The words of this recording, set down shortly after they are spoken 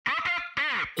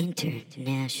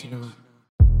International.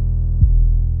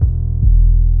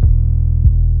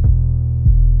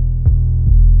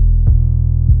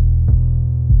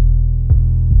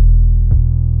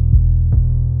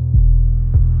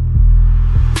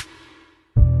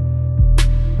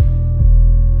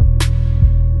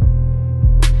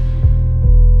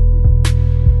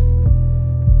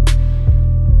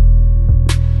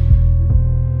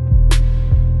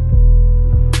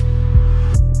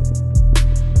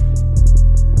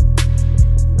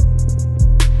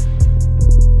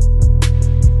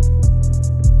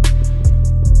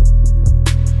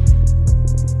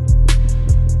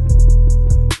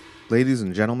 Ladies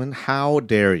and gentlemen, how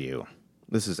dare you?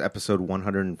 This is episode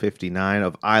 159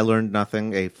 of I Learned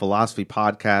Nothing, a philosophy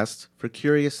podcast for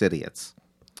curious idiots.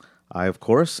 I, of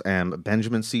course, am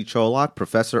Benjamin C. Cholot,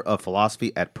 professor of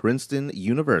philosophy at Princeton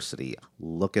University.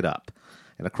 Look it up.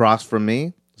 And across from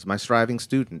me is my striving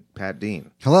student, Pat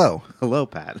Dean. Hello. Hello,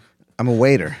 Pat. I'm a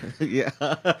waiter. Yeah.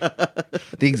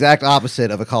 The exact opposite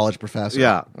of a college professor.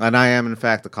 Yeah, and I am, in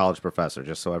fact, a college professor,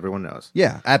 just so everyone knows.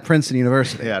 Yeah, at Princeton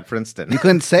University. Yeah, at Princeton. You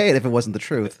couldn't say it if it wasn't the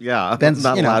truth. Yeah, Ben's,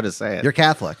 I'm not allowed to say it. You're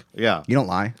Catholic. Yeah. You don't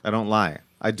lie. I don't lie.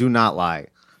 I do not lie.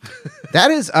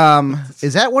 That is one of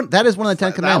the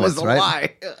Ten Commandments, that was a right?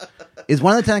 lie. Is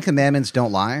one of the Ten Commandments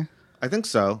don't lie? I think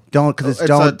so. Because it's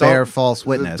don't bear false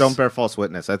witness. Don't bear false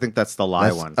witness. I think that's the lie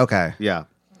That's- one. Okay. Yeah.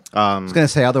 I was going to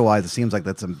say otherwise. It seems like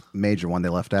that's a major one they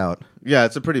left out. Yeah,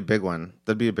 it's a pretty big one.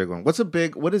 That'd be a big one. What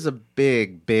is a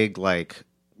big, like,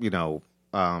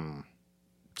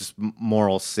 just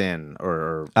moral sin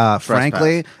or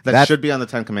frankly, trespass that should be on the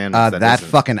Ten Commandments? That isn't.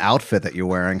 fucking outfit that you're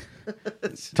wearing.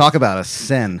 Talk about a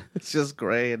sin. It's just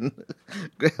gray and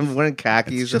I'm wearing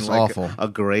khakis It's just and like awful. a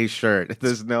gray shirt.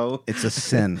 There's no. It's a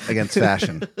sin against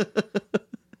fashion.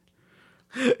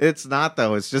 It's not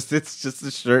though. It's just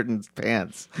a shirt and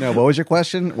pants. No, what was your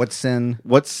question? What sin?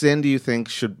 What sin do you think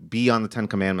should be on the Ten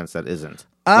Commandments that isn't?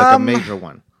 Like a major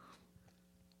one.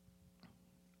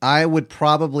 I would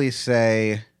probably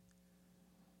say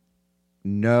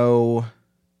no.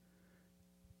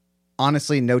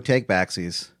 Honestly, no take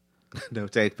backsies. No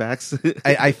take backs.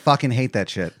 I fucking hate that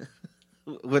shit.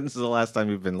 When's the last time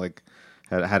you've been like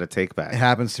had a take back? It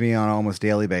happens to me on an almost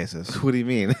daily basis. What do you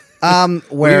mean? What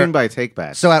What do you mean by take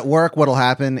back? So at work, what'll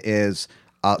happen is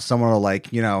someone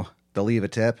will they'll leave a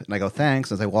tip, and I go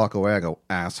thanks. As I walk away, I go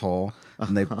asshole,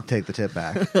 and they take the tip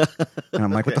back, and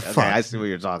I'm like, what the Okay, fuck? I see what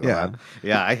you're talking Yeah. about.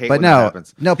 Yeah, I hate But when that no,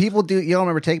 happens. no, people do. You don't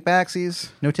remember take backsies?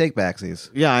 No take backsies.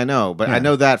 Yeah, I know, but I Yeah.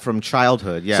 know that from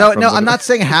childhood. Yeah. So from no, the- I'm not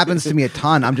saying it happens to me a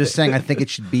ton. I'm just saying I think it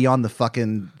should be on the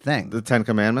fucking thing. the Ten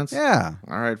Commandments. Yeah.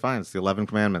 All right, fine. It's the 11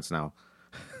 Commandments now.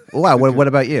 Wow. What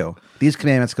about you? These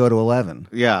commandments go to 11.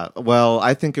 Yeah. Well,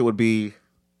 I think it would be.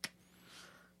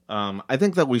 I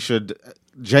think that we should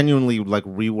genuinely like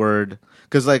reword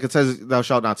because like it says thou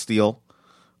shalt not steal,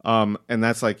 and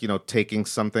that's like taking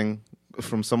something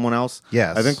from someone else.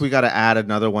 Yes. I think we got to add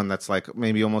another one that's like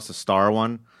maybe almost a star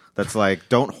one that's like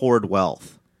don't hoard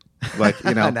wealth, like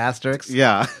An asterisk.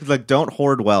 yeah, like don't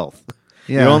hoard wealth.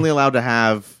 Yeah. You're only allowed to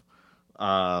have.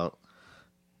 I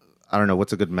don't know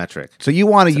what's a good metric. So you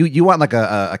want you want like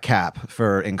a cap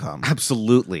for income?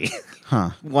 Absolutely,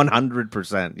 Huh?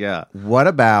 100%. Yeah. What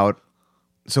about?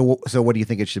 So what do you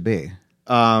think it should be?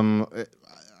 I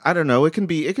don't know. It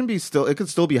can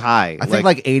still be high. I think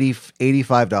like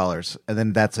 $85, and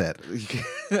then that's it.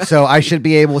 So I should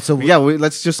be able to. yeah.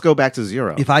 Let's just go back to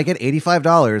zero. If I get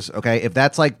 $85, okay, if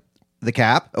that's like the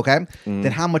cap, okay,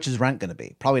 then how much is rent going to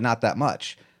be? Probably not that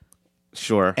much.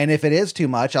 Sure. And if it is too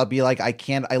much, I'll be like, I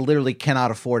literally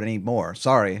cannot afford any more.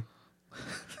 Sorry.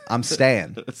 I'm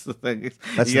staying. That's the thing.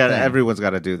 That's the thing. Everyone's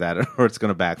got to do that, or it's going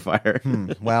to backfire.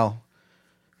 Well,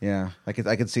 yeah, I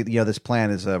could see. This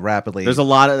plan is rapidly. There's a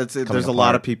lot of there's a lot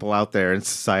apart. of people out there in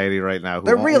society right now. Who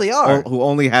There really are. who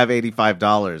only have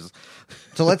 $85.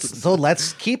 So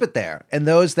let's keep it there. And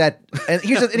those that and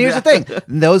here's the thing: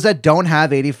 those that don't have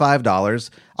 $85,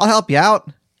 I'll help you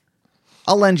out.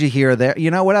 I'll lend you here or there.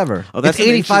 Whatever. Oh, that's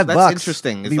it's $85. That's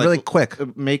interesting. It'd It's be like, really quick.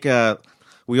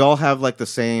 We all have like the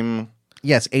same.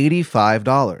 Yes,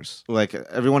 $85. Like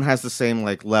everyone has the same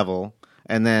like level,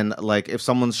 and then like if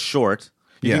someone's short,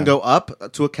 you Yeah. can go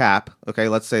up to a cap. Okay,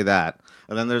 let's say that,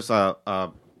 and then there's a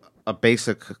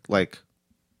basic like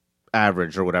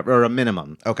average or whatever, or a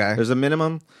minimum. Okay. There's a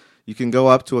minimum. You can go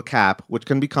up to a cap, which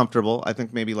can be comfortable. I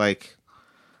think maybe like,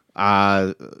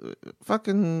 let's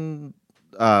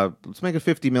make it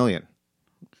 50 million.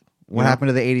 What happened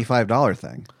to the $85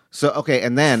 thing? So okay,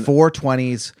 and then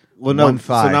 420s. well, no. 1.5,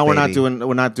 So now we're not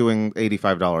baby. doing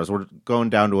 $85. We're going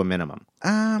down to a minimum.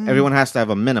 Um, Everyone has to have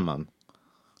a minimum,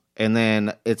 and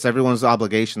then it's everyone's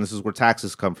obligation. This is where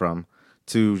taxes come from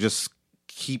to just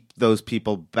keep those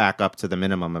people back up to the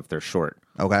minimum if they're short.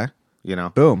 Okay. You know?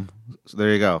 Boom. So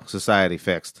there you go. Society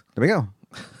fixed. There we go.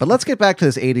 But let's get back to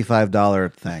this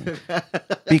 $85 thing.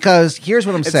 Because here's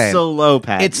what I'm saying. It's so low,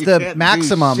 Pat. It's You the can't do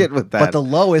maximum, shit with that. but the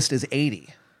lowest is $80.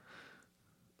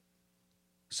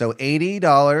 So $80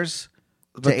 to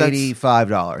But that's-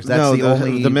 $85. That's no, the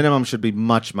only. the minimum should be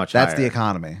much, much That's higher. the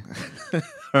economy.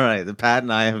 All right, the Pat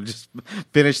and I have just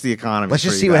finished the economy. Let's for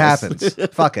just you see what guys. happens.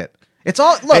 Fuck it. It's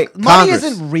all look. Hey, money Congress.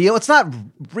 isn't real. It's not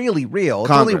really real.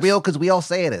 It's only Congress. real because we all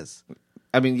say it is.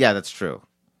 I mean, yeah, that's true.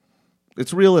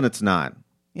 It's real and it's not.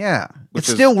 Yeah, Which it's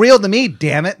is- still real to me.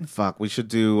 Damn it. Fuck, we should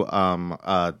do an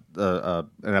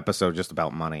episode just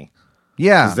about money.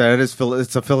 Yeah. 'Cause that is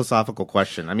it's a philosophical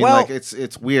question. I mean, Well- like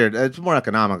it's weird. It's more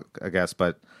economic, I guess,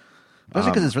 but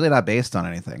Especially because it's really not based on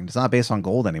anything. It's not based on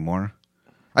gold anymore.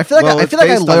 I feel like I it's feel like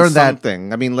I based on learned that.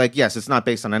 something. I mean, like, yes, it's not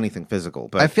based on anything physical,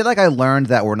 but I feel like I learned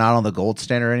that we're not on the gold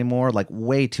standard anymore. Like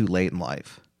way too late in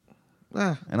life.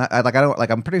 And I don't like.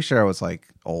 I'm pretty sure I was like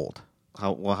old.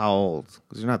 how old?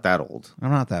 Because you're not that old.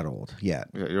 I'm not that old yet.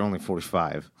 You're only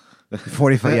 45.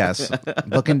 45. Yes,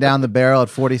 looking down the barrel at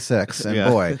 46, and Yeah.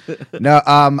 boy, no.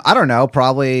 I don't know.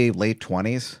 Probably late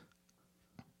 20s.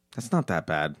 That's not that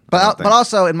bad. I don't But think.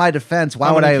 also, in my defense, why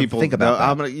How would many I people, think about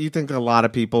how that? many, you think a lot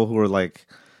of people who are like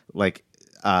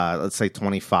let's say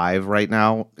 25 right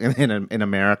now in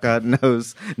America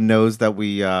knows that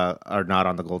we are not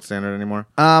on the gold standard anymore?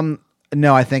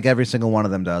 No, I think every single one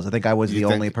of them does. I think I was the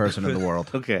think- only person in the world.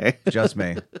 Okay. Just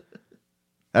me.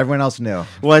 Everyone else knew.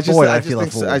 Well, I just, Boy, I, I just feel a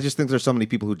think, fool. I just think there's so many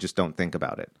people who just don't think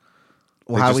about it.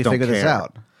 Well, They how do just we don't figure this care.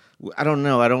 out? I don't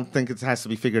know. I don't think it has to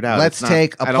be figured out. Let's It's not-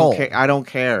 take a I poll. I don't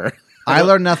care. I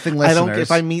learn nothing, I don't. listeners.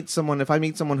 If I meet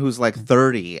someone who's like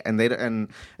 30 and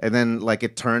then like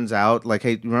it turns out like,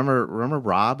 hey, remember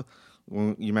Rob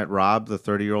when you met Rob, the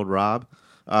 30-year-old Rob?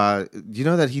 You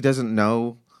know that he doesn't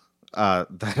know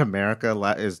that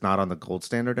America is not on the gold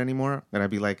standard anymore? And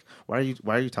I'd be like, why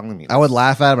are you telling me this? I would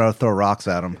laugh at him and I would throw rocks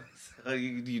at him.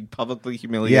 You'd publicly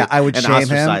humiliate. Yeah, I would and shame him.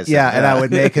 ostracize Yeah, and I would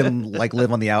make him like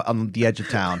live on the edge of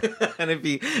town. and if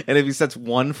he sets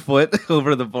 1 foot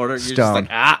over the border, you're just Stone.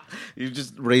 like you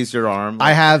just raise your arm.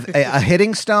 I have a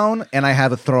hitting stone and I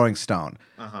have a throwing stone,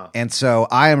 and so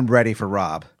I am ready for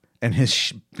Rob and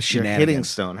his your shenanigans. hitting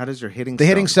stone. How does your hitting? The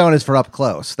hitting stone is for up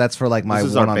close. That's for like my This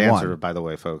is our banter, one-on-one. by the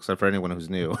way, folks. For anyone who's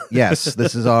new, Yes,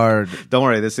 this is our. don't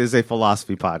worry. This is a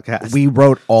philosophy podcast. We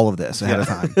wrote all of this ahead of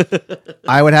time.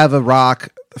 I would have a rock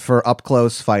for up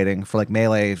close fighting, for like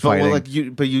melee but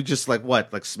fighting. well, you just like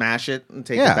what? Like smash it and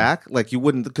take Yeah. it back? Like you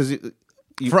wouldn't because you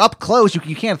For up close,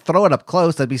 you can't throw it up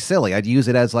close. That'd be silly. I'd use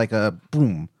it as like a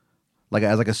boom,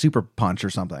 as like a super punch or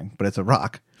something. But it's a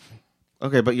rock.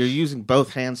 okay, but you're using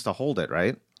both hands to hold it,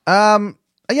 right?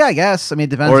 Yeah, I guess. I mean, it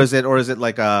depends. Or is it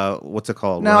like what's it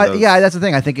called? No, One of those- yeah, that's the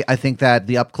thing. I think that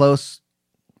the up close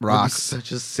Would be rock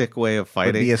such a sick way of would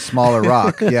fighting. be a smaller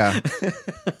rock. Yeah,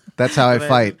 that's how I Man,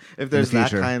 fight. If there's in the that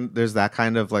future. there's that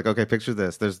kind of like, okay, picture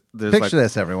this. There's Picture like,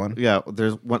 this, everyone. yeah,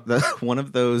 there's one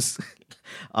of those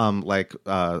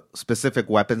specific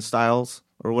weapon styles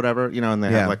or whatever, and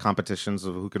they Yeah. have like competitions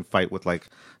of who can fight with like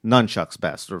nunchucks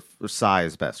best or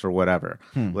size best or whatever.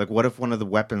 Like, what if one of the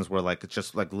weapons were like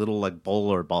just like little like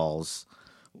bowler balls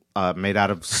made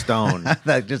out of stone?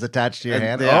 That just attached to your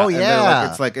hand. Yeah, Oh and they're yeah,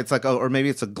 it's like or maybe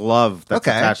it's a glove that's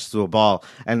Okay. attached to a ball,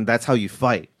 and that's how you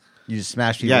fight. you just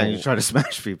smash people. Yeah, and you try to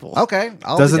smash people. Okay,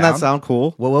 I'll be Doesn't that down. sound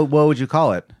cool? What would you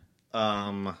call it?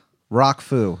 Rock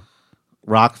foo.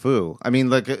 Rock foo. I mean,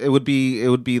 like it would be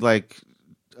like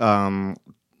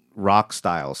rock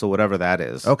style. So whatever that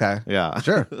is. Okay. Yeah.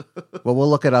 Sure. Well, we'll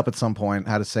look it up at some point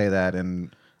how to say that,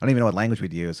 and I don't even know what language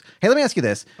we'd use. Hey, let me ask you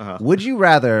this: Would you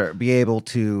rather be able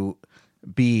to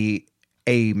be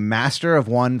a master of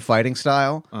one fighting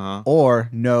style or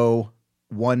know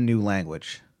one new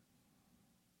language?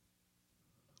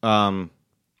 Oh,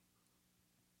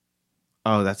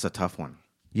 that's a tough one.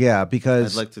 Yeah,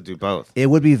 because I'd like to do both. it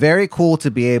would be very cool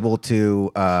to be able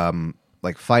to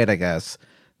like fight, I guess,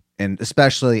 and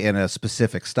especially in a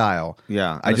specific style.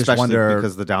 Yeah, I and just especially wonder.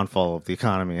 because of the downfall of the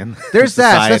economy and There's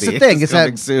that. That's society the thing. is Is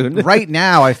coming that soon. right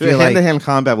now I feel like hand-to-hand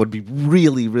combat would be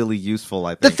really, really useful.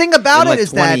 I think the thing about in, like, it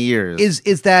is 20 that years.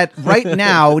 is that right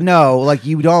now, no, like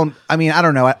you don't. I mean, I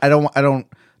don't know. I don't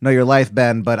know your life,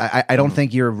 Ben, but I don't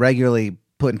think you're regularly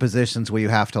put in positions where you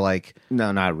have to like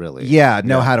no, not really.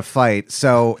 know how to fight.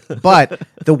 So, but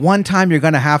the one time you're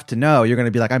going to have to know, you're going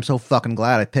to be like, I'm so fucking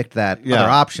glad I picked that Yeah. other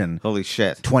option Holy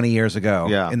shit. 20 years ago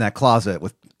Yeah. in that closet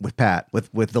with Pat,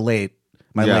 with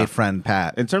my Yeah. late friend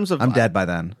Pat. In terms of I'm dead by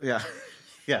then. Yeah.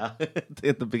 Yeah,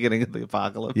 at the beginning of the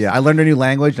apocalypse. Yeah, I learned a new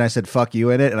language and I said "fuck you"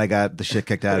 in it, and I got the shit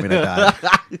kicked out of me and I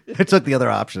died. I took the other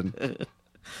option.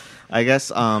 I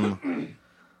guess.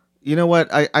 You know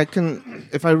what? I can,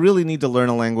 if I really need to learn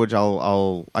a language,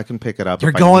 I can pick it up. You're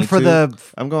if I going need for to.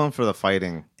 I'm going for the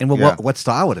fighting. And Yeah. what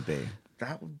style would it be?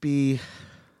 That would be.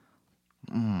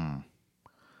 You'd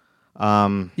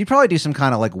probably do some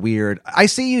kind of like weird. I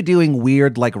see you doing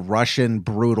weird, like Russian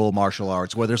brutal martial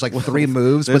arts where there's like 3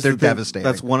 moves, but they're devastating.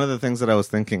 That's one of the things that I was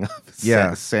thinking of.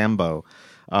 Yeah. Sambo.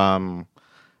 But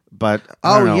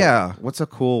I don't know. Yeah, what's a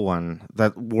cool one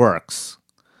that works?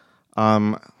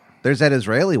 There's that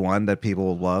Israeli one that people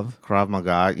will love. Krav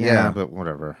Maga. Yeah, but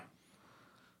whatever.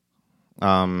 You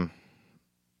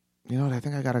know what? I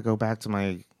think I got to go back to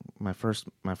my first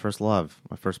love,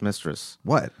 my first mistress.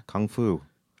 What? Kung Fu.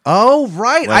 Oh,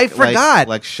 right. I forgot.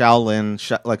 Like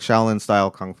Shaolin style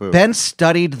Kung Fu. Ben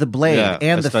studied the blade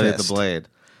and I the studied fist. the blade,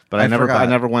 but I I forgot.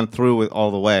 never went through with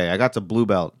all the way. I got to blue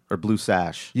belt or blue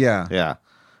sash. Yeah. Yeah.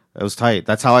 It was tight.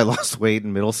 That's how I lost weight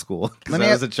in middle school because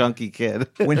I was a chunky kid.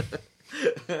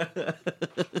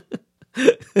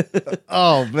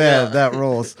 Oh man, that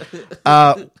rules.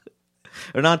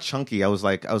 Or not chunky. I was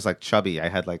like chubby. I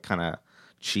had like kind of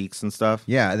cheeks and stuff.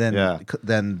 Yeah,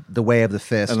 then the way of the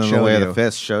fist, And then showed the way you. of the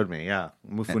fist showed me. Yeah,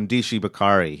 Mufundishi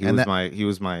Bakari. He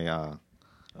was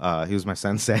my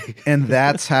sensei. And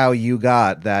that's how you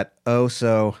got that oh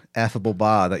so effable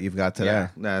ba that you've got today. Yeah,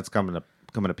 no, it's coming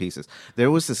to pieces.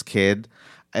 There was this kid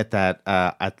at that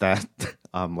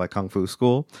like kung fu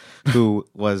school who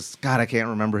was, God, I can't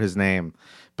remember his name,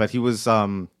 but he was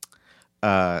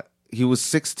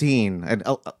 16 and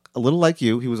a little like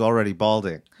you. He was already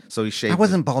balding, so he shaved. I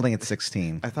wasn't balding at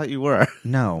 16. I thought you were.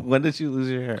 No. When did you lose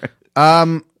your hair?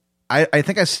 I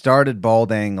think I started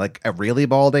balding, like really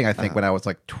balding, I think when I was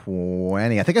like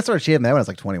 20. I think I started shaving that when I was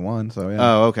like 21. So yeah.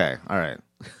 Oh, okay. All right.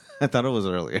 I thought it was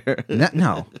earlier.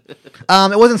 No.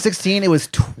 It wasn't 16. It was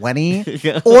 20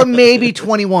 or maybe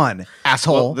 21.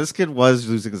 Asshole. Well, this kid was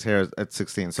losing his hair at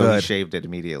 16, so he Good. shaved it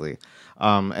immediately.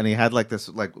 And he had like this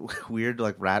like weird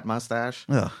like rat mustache.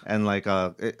 Ugh. And like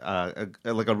a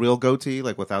real goatee,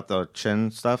 like without the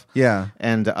chin stuff. Yeah.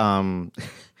 And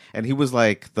and he was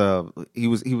like he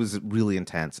was really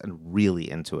intense and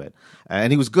really into it,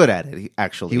 and he was good at it.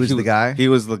 He was the guy? He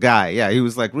was the guy. Yeah, he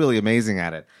was like really amazing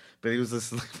at it. But he was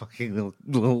this like fucking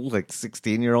little like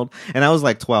 16-year-old, and I was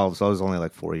like 12, so I was only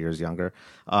like 4 years younger.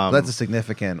 That's a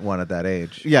significant one at that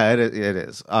age. Yeah, it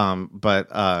is.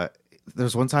 But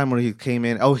there's one time when he came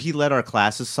in. Oh, he led our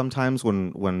classes sometimes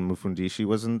when Mufundishi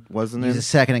wasn't He's in. a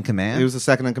second in command. He was the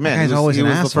second in command. That guy's always he an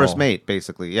was the asshole. first mate,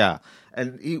 basically. Yeah,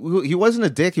 and he wasn't a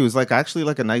dick. He was like actually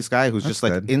like a nice guy who's just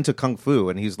like good. into kung fu,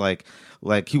 and he's like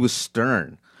he was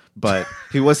stern. But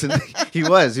he wasn't. he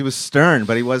was stern,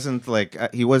 but he wasn't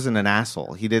like he wasn't an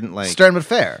asshole. He didn't like stern but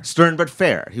fair. Stern but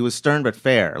fair. He was stern but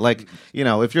fair. Like, you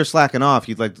know, if you're slacking off,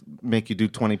 he'd like make you do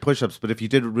 20 push-ups. But if you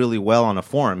did really well on a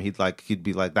form, he'd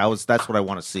be like, that's what I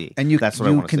want to see. And that's what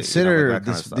I want to see. You know, like that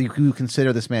kind of stuff. You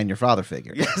consider this man your father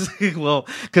figure. Yes. Well,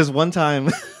 because one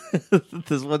time,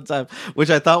 which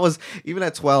I thought was, even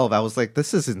at 12, I was like,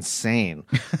 this is insane.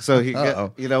 So he,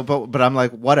 you know, but I'm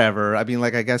like, whatever. I mean,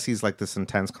 like, I guess he's like this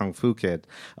intense kung fu kid,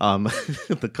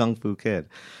 the kung fu kid.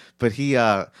 But he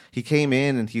came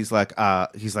in and he's like,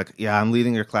 yeah, I'm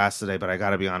leading your class today, but I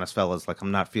got to be honest, fellas, like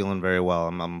I'm not feeling very well.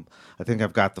 I think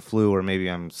I've got the flu or maybe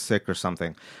I'm sick or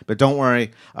something. But don't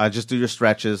worry, just do your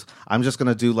stretches. I'm just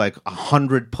gonna do like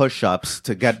 100 push-ups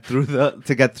to get through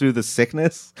the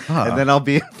sickness, and then I'll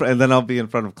be in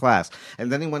front of class.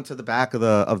 And then he went to the back of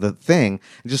the thing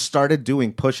and just started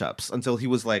doing push-ups until he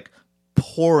was like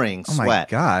pouring sweat. Oh my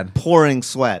God. Pouring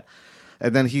sweat.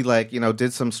 And then he like, you know,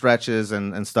 did some stretches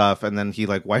and stuff, and then he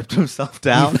like wiped himself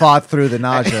down. He fought through the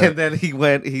nausea. And then he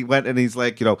went and he's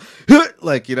like, you know,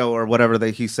 like, you know, or whatever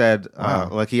he said,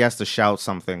 like he has to shout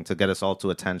something to get us all to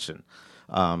attention.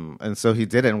 And so he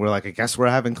did it, and we're like, I guess we're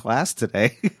having class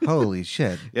today. Holy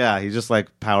shit. Yeah, he just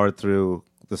like powered through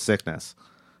the sickness.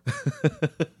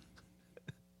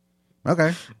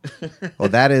 Okay. Well,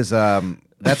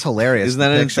 that's hilarious. Isn't that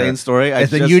an insane story? And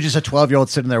then you just a 12-year-old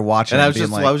sitting there watching, and I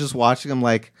and was just watching him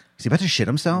like, is he about to shit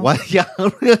himself? what? Yeah,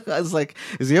 I was like,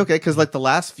 is he okay? Because like the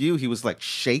last few, he was like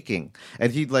shaking,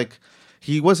 and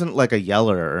he wasn't like a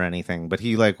yeller or anything, but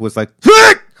he like was like,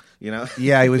 you know,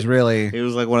 Yeah, he was really he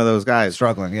was like one of those guys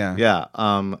struggling. Yeah. Yeah,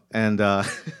 but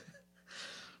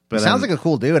He sounds like a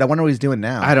cool dude. I wonder what he's doing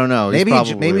now. I don't know. Maybe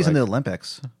He's maybe he's in like- the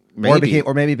Olympics. Maybe.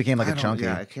 Or maybe he became like I a don't- chunky.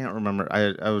 Yeah, I can't remember.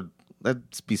 I would. That'd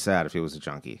be sad if he was a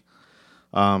junkie.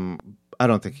 I I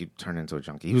don't think he turned into a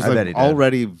junkie. He was I bet like he did.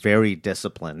 already very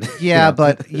disciplined. Yeah,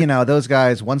 You know? but those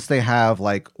guys, once they have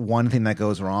like one thing that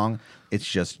goes wrong, it's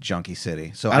just junkie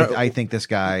city. So I think this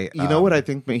guy, you know what I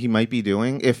think he might be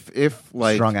doing if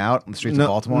like strung out on the streets no, of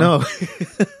Baltimore. No.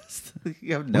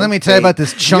 You have no Let me tell you about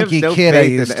this faith. chunky You have no kid I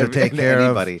faith used in to take care of.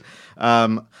 anybody.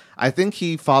 I think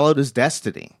he followed his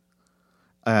destiny.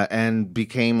 And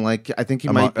became like I think he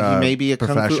may be a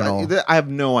professional. Kung Fu. I have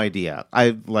no idea.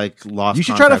 I've like lost. You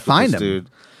should try to contact with find this him. dude.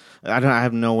 I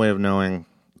have no way of knowing.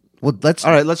 Well,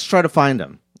 All right, let's try to find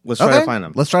him. Let's try to find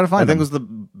him. Let's try to find I think him. it was the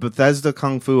Bethesda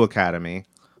Kung Fu Academy,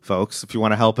 folks. If you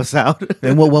want to help us out.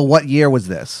 And well, what year was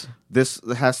this? This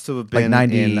has to have been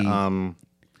 90 in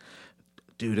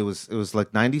dude, it was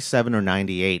like 97 or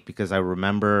 98 because I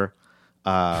remember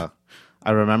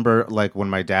like when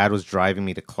my dad was driving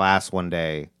me to class one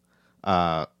day,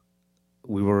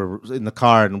 we were in the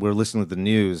car and we were listening to the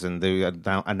news and they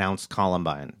announced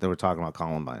Columbine. They were talking about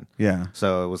Columbine. Yeah.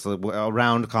 So it was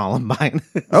around Columbine.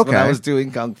 Okay. When I was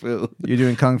doing Kung Fu. You're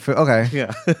doing Kung Fu. Okay.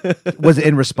 Yeah. Was it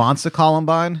in response to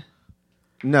Columbine?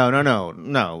 No.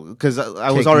 Because I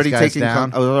Take was already these guys taking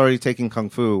down? I was already taking Kung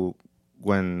Fu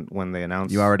when they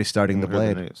announced. You already starting the when we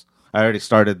heard blade. news. I already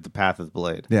started the path of the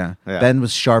blade. Yeah. Yeah. Ben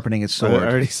was sharpening his I sword.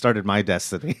 already started my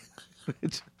destiny,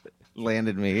 which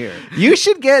landed me here. You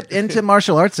should get into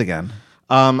martial arts again.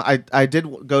 I did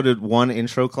go to one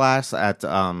intro class at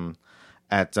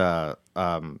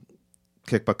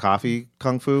Kickbutt Coffee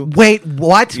Kung Fu. Wait,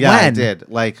 what? Yeah, when? I did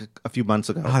like a few months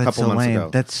ago, Oh, a that's couple so months lame. ago.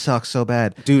 That sucks so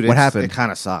bad. Dude, what It happened?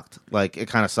 kind of sucked. Like it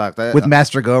kind of sucked. With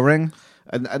Master Goring?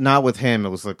 Not with him. It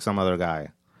was like some other guy.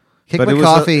 But Kickbutt it was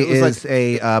Coffee it was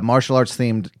is a martial arts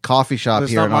themed coffee shop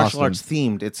It's here not in martial Austin. arts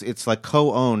themed. It's like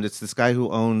co-owned. It's this guy who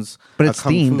owns. But a it's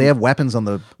Kung themed. Fu- They have weapons on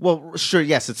the Well, sure,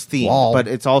 yes, it's themed, Wall. but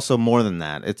it's also more than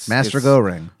that. It's Master it's,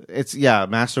 Goring. It's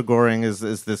Master Goring is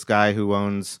this guy who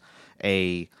owns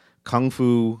a Kung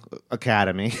Fu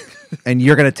academy. And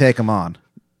you're going to take him on.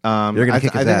 You're going to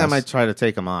kick his I think I ass. might try to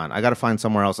take him on. I got to find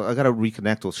somewhere else. I got to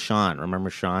reconnect with Sean. Remember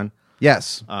Sean?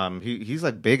 Yes. He's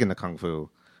like big into Kung Fu.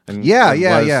 And Yeah, and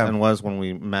yeah, was, yeah. And was when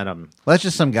we met him. Well, that's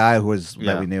just some guy that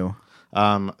Yeah. we knew.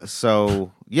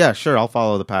 So yeah, sure. I'll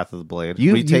follow the path of the blade.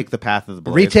 You the path of the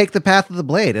blade. Retake the path of the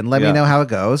blade and let me Yeah. know how it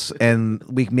goes. And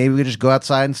maybe we just go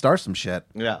outside and start some shit.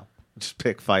 Yeah. Just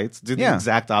pick fights. Do the Yeah.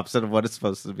 exact opposite of what it's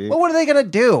supposed to be. Well, what are they gonna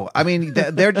do? I mean,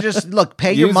 they're just look,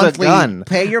 pay your Use a monthly, gun.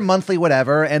 pay your monthly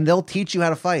whatever, and they'll teach you how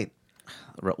to fight.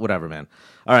 Whatever, man.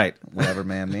 All right. Whatever,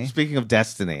 man. Me. Speaking of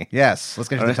destiny. Yes. Let's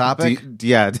get to the topic.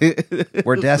 Yeah.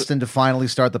 We're destined to finally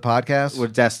start the podcast. We're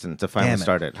destined to finally Damn it.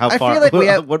 start it. How I far? feel like we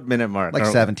have- what minute mark? like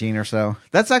 17 or so.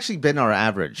 That's actually been our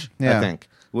average, Yeah. I think.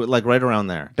 Like right around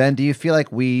there. Ben, do you feel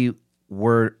like we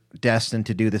were destined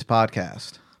to do this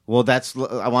podcast? Well,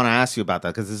 I want to ask you about that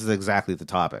because this is exactly the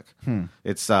topic.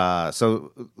 It's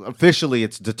so officially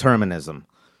it's determinism.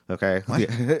 Okay,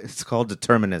 it's called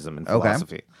determinism in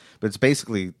philosophy, but it's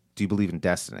basically: do you believe in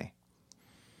destiny?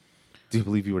 Do you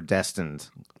believe you were destined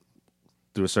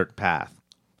through a certain path?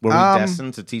 Were we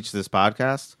destined to teach this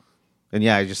podcast? And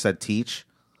yeah, I just said teach.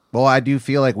 Well, I do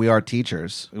feel like we are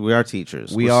teachers. We are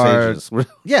teachers. We We're are- sages. We're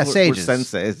sages. We're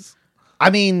senseis. I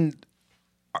mean,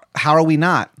 how are we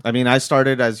not I mean, I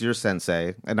started as your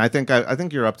sensei, and I think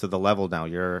you're up to the level now.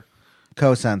 You're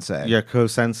co-sensei?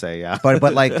 co-sensei, yeah.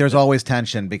 But like, there's always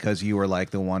tension because you were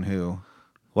like the one who,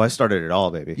 Well, I started it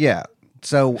all, baby. yeah.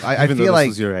 So I Even though feel this like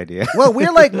was your idea. well,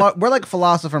 we're like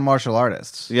philosopher martial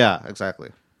artists. Yeah,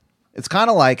 exactly. It's kind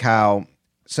of like how.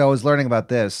 So I was learning about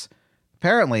this.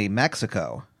 Apparently,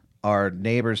 Mexico are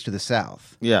neighbors to the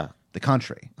south. Yeah, The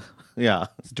country. yeah,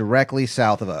 It's directly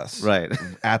south of us. right.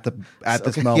 At this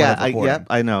Okay, moment yeah, of recording.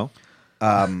 I know.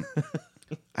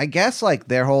 I guess like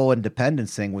their whole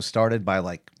independence thing was started by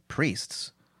like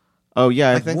priests, Oh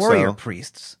yeah, like I think warrior so.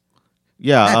 priests.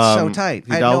 Yeah, That's so tight.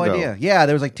 I had no Hidalgo. idea. Yeah,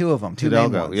 there was like two of them, two main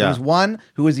Hidalgo, ones. yeah. There was one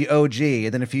who was the OG,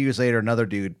 and then a few years later, another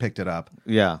dude picked it up.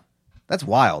 Yeah, That's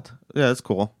wild. yeah, that's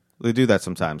cool. They do that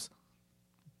sometimes.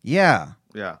 Yeah.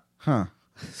 Yeah. Huh.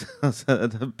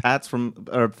 Facts from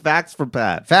Pat. Facts from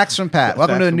Pat. Welcome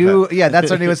Facts to a from new. Pat. Yeah, that's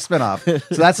our newest spinoff.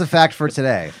 So that's a fact for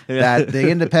today. That the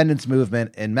independence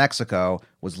movement in Mexico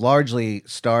was largely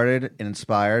started and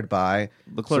inspired by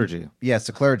The clergy. Yes,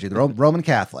 the clergy, the Roman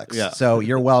Catholics. Yeah. So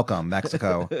you're welcome,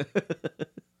 Mexico.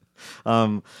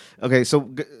 Okay, so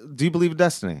do you believe in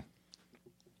destiny?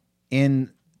 In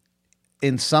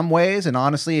some ways, and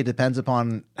honestly, it depends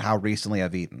upon how recently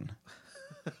I've eaten.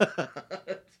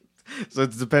 So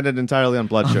it's dependent entirely on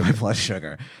blood My sugar. blood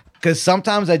sugar. Because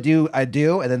sometimes I do,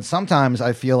 and then sometimes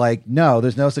I feel like, no,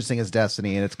 there's no such thing as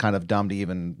destiny, and it's kind of dumb to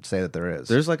even say that there is.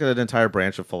 There's like an entire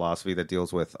branch of philosophy that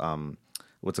deals with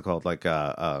what's it called? Like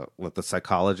with the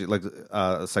psychology, like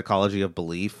psychology of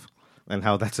belief. And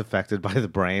how that's affected by the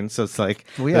brain. So it's like,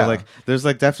 like there's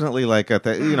like definitely like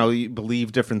you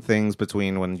believe different things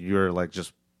between when you're like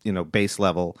just base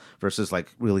level versus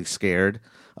like really scared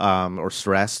or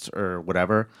stressed or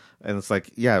whatever. And it's like,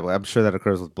 yeah, I'm sure that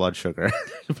occurs with blood sugar.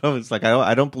 But it's like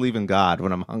I don't believe in God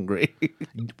when I'm hungry.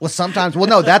 Well, sometimes,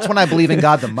 no, that's when I believe in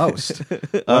God the most.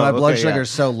 When my blood sugar is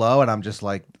so low, and I'm just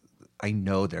like, I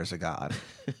know there's a God.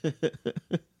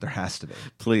 There has to be.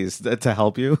 Please, to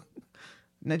help you.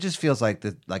 And it just feels like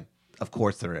of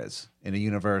course there is. In a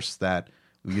universe that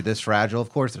you're this fragile, of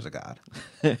course there's a God.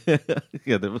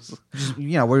 Yeah, there was.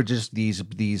 We're just these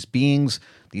beings,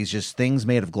 these just things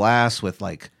made of glass with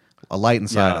like a light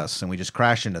inside us, and we just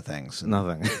crash into things.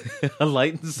 Nothing. A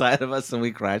light inside of us, and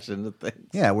we crash into things.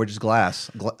 Yeah, we're just glass.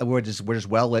 We're just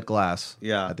well lit glass.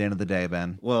 Yeah. At the end of the day,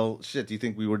 Ben. Well, shit. Do you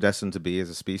think we were destined to be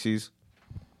as a species?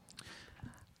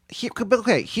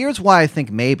 Okay, here's why I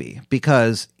think maybe,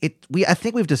 because I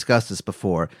think we've discussed this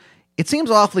before. It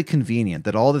seems awfully convenient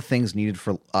that all the things needed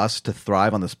for us to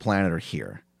thrive on this planet are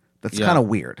here. That's kind of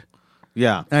weird.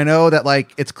 Yeah. I know that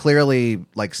like it's clearly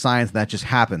like science that just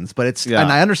happens, but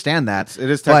and I understand that. It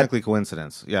is technically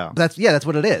coincidence. Yeah. That's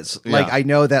what it is. Yeah. Like I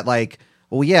know that like,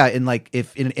 well, yeah,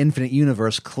 if in an infinite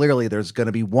universe, clearly there's going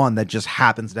to be one that just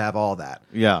happens to have all that.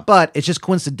 Yeah. But it's just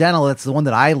coincidental. That's the one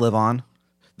that I live on.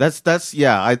 That's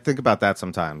yeah. I think about that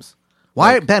sometimes.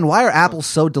 Ben? Why are apples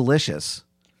so delicious?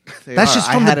 That's just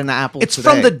from an apple. It's today.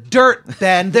 from the dirt,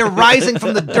 Ben. They're rising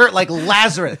from the dirt like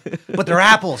Lazarus, but they're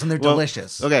apples and they're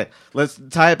delicious. Okay, let's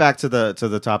tie it back to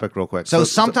the topic real quick. So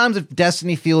sometimes if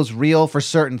destiny feels real for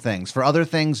certain things, for other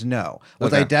things, no.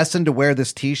 Was I destined to wear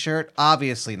this T-shirt?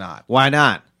 Obviously not. Why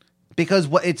not? Because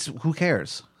who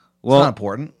cares? Well, it's not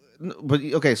important. But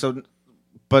okay,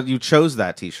 but you chose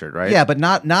that T-shirt, right? Yeah, but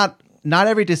not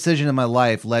every decision in my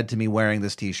life led to me wearing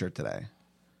this T-shirt today.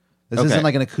 This isn't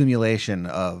like an accumulation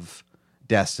of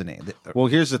destiny. Well,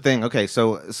 here's the thing. Okay,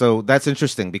 so that's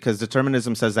interesting because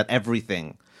determinism says that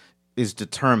everything is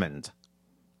determined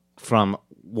from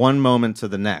one moment to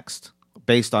the next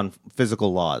based on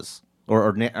physical laws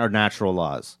or natural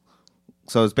laws.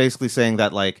 So it's basically saying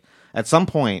that like at some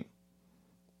point,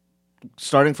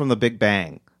 starting from the Big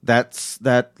Bang,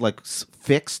 that like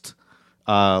fixed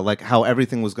like how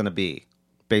everything was going to be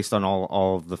based on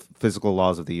all of the physical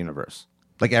laws of the universe.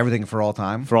 Like everything for all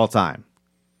time? For all time.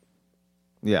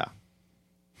 Yeah.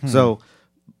 So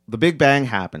the Big Bang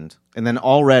happened, and then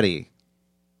already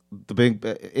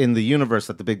in the universe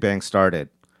that the Big Bang started,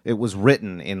 it was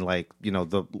written in like,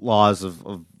 the laws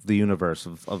of the universe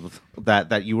of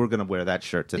that you were going to wear that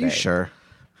shirt today. Are you sure?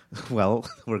 Well,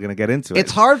 we're going to get into it.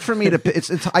 It's hard for me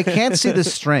to I can't see the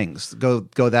strings go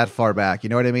that far back. You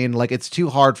know what I mean? Like it's too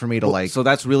hard for me to like. So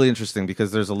that's really interesting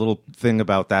because there's a little thing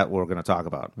about that we're going to talk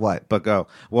about. What? But go.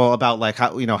 Well, about like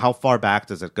how far back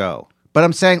does it go? But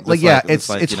I'm saying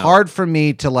it's hard for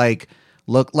me to like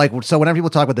look like, so whenever people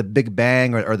talk about the Big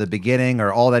Bang or the beginning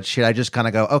or all that shit, I just kind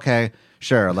of go, okay,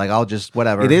 sure. Like I'll just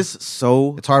whatever. It is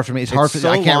so. It's hard for me. It's hard for me.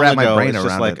 I can't wrap my brain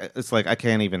around it. It's like I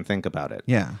can't even think about it.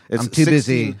 Yeah, I'm too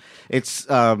busy. It's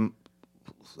I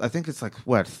think it's like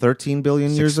what 13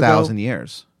 billion years ago. 6,000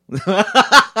 years.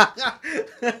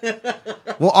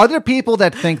 Well, are there people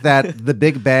that think that the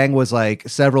Big Bang was like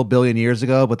several billion years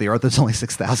ago, but the Earth is only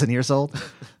 6,000 years old?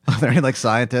 Are there any like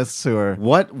scientists who are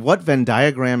what Venn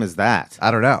diagram is that?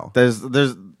 I don't know. There's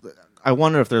I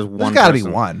wonder if there's one. There's got to be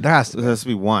one. There has to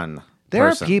be one. There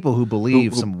are people who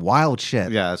believe some wild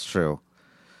shit. Yeah, that's true.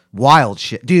 Wild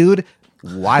shit, dude.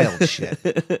 Wild shit.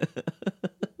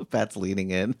 Pat's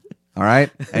leaning in. All right,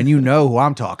 and you know who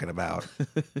I'm talking about.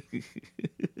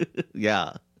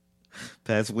 Yeah.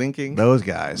 Pat's winking. Those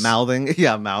guys. Mouthing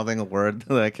a word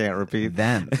that I can't repeat.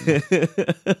 Them.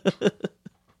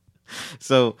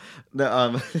 So,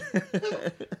 those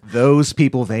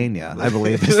Peoplevania, I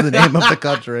believe, is the name of the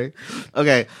country.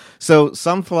 Okay, so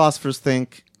some philosophers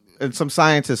think, and some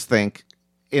scientists think,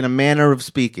 in a manner of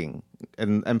speaking,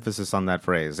 and emphasis on that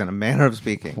phrase, in a manner of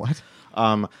speaking, what?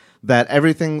 That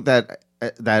everything that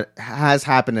has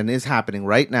happened and is happening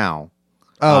right now,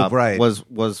 right,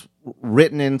 was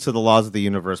written into the laws of the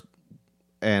universe,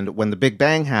 and when the Big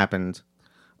Bang happened,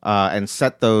 and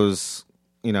set those,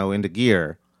 into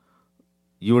gear,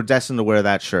 you were destined to wear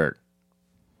that shirt.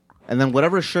 And then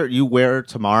whatever shirt you wear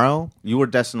tomorrow, you were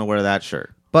destined to wear that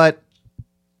shirt. But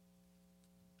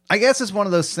I guess it's one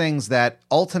of those things that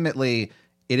ultimately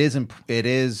it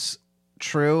is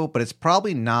true, but it's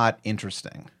probably not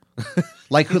interesting.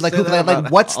 Like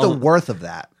what's the worth of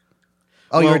that?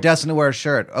 Oh, you were destined to wear a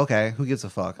shirt. Okay, who gives a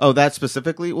fuck? Oh, that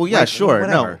specifically? Well, yeah, sure.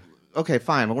 Whatever. okay,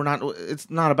 fine. But we're not. It's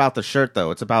not about the shirt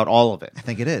though. It's about all of it. I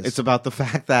think it is. It's about the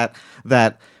fact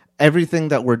that everything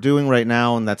that we're doing right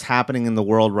now and that's happening in the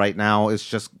world right now is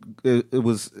just it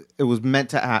was meant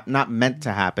to not meant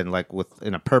to happen like with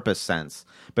in a purpose sense,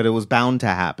 but it was bound to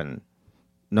happen,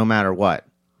 no matter what.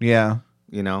 Yeah.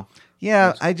 You know.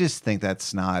 Yeah. I just think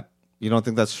that's not. You don't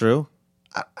think that's true?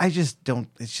 I just don't.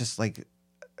 It's just like.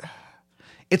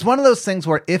 It's one of those things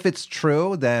where if it's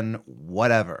true, then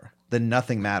whatever. Then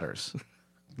nothing matters.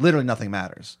 Literally nothing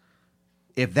matters.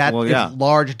 If that if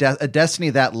large a destiny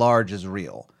that large is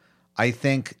real, I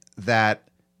think that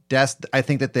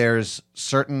there's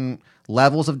certain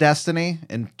levels of destiny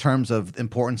in terms of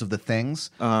importance of the things,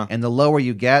 and the lower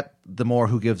you get, the more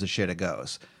who gives a shit it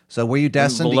goes. So were you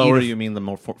destined the to lower eat you mean the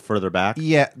more further back?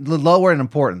 Yeah, the lower in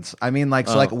importance. I mean, like,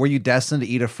 so, like, were you destined to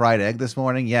eat a fried egg this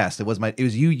morning? Yes, it was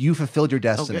you. You fulfilled your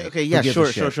destiny. Okay, yeah,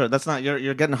 sure. That's not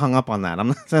you're getting hung up on that. I'm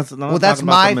not. That's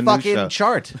my fucking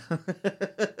chart.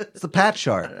 It's the Pat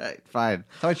chart. All right, fine.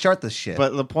 That's how I chart this shit. But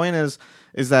the point is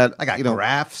that I got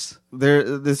graphs.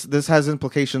 This has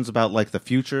implications about like the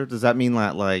future. Does that mean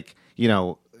that like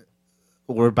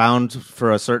we're bound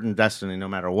for a certain destiny no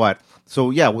matter what?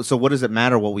 So yeah. So what does it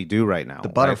matter what we do right now? The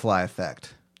butterfly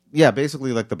effect. Yeah,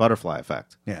 basically like the butterfly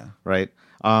effect. Yeah. Right.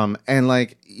 And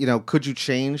like could you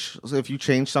change? So if you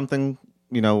change something,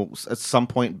 at some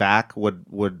point back, would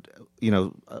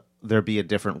there be a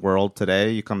different world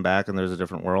today? You come back and there's a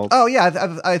different world. Oh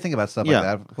yeah, I think about stuff like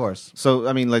that, of course. So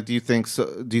I mean, like, do you think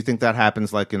that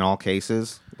happens like in all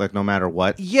cases, like no matter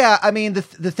what? Yeah, I mean the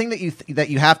thing that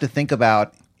you have to think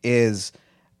about is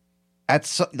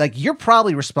you're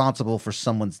probably responsible for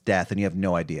someone's death and you have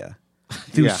no idea.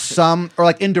 Through some or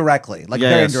like indirectly, like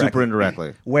very indirectly, super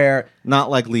indirectly, where not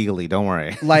like legally. Don't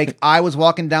worry. Like I was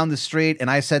walking down the street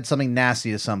and I said something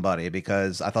nasty to somebody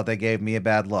because I thought they gave me a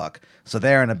bad look, so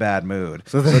they're in a bad mood.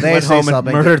 So they went home and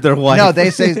murdered their wife. No,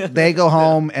 they say they go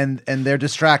home and they're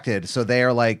distracted, so they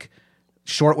are like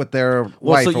short with their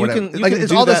wife. So or whatever.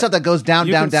 It's all the stuff that goes down.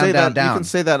 You can say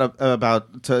that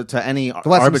about to any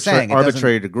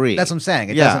arbitrary degree. That's what I'm saying.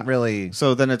 It doesn't really.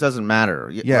 So then it doesn't matter.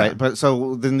 Yeah. Right? But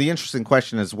so then the interesting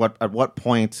question is, at what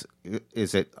point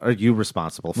are you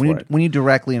responsible for it? When you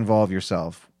directly involve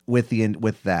yourself with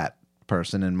that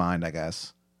person in mind, I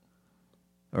guess,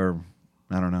 or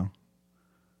I don't know.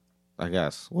 I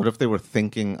guess. What if they were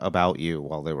thinking about you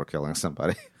while they were killing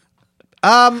somebody?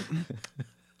 I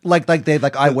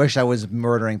wish I was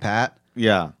murdering Pat.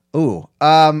 Yeah. Ooh.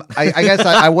 I guess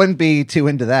I wouldn't be too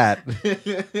into that.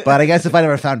 But I guess if I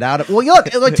never found out, well,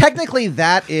 look, like technically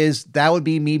that would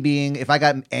be me being, if I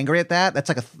got angry at that, that's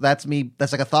like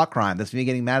a thought crime. That's me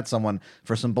getting mad at someone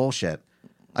for some bullshit.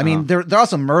 I mean, they're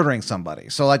also murdering somebody.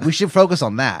 So like we should focus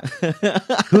on that.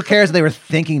 Who cares if they were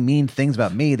thinking mean things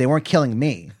about me? They weren't killing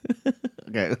me.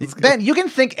 Okay. Ben, you can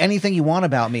think anything you want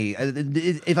about me.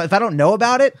 If I don't know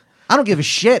about it, I don't give a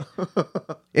shit.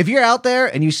 If you're out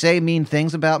there and you say mean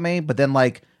things about me, but then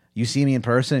like you see me in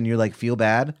person and you're like feel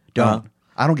bad, don't.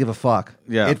 I don't give a fuck.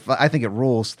 Yeah. I think it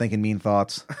rules thinking mean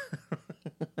thoughts.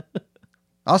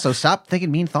 Also, stop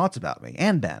thinking mean thoughts about me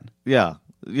and Ben. Yeah.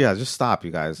 Yeah, just stop, you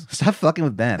guys. Stop fucking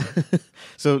with Ben.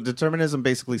 So determinism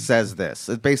basically says this.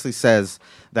 It basically says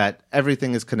that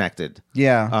everything is connected.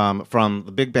 Yeah. From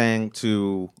the Big Bang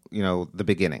to, the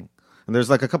beginning. And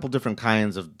there's like a couple different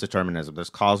kinds of determinism.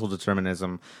 There's causal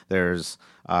determinism. There's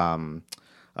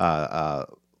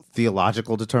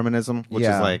theological determinism, which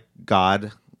is like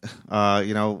God,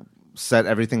 set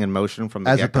everything in motion from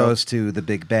the get-go. As opposed to the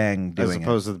Big Bang doing it. As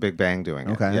opposed to the Big Bang doing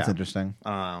it. Okay, that's interesting.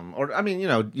 Or, I mean,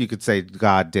 you could say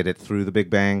God did it through the Big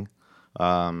Bang,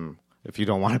 if you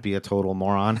don't want to be a total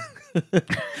moron. I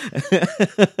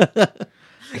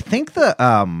think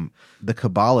the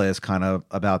Kabbalah is kind of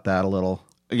about that a little.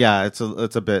 Yeah, it's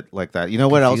a bit like that. You know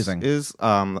what confusing. Else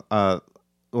is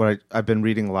what I've been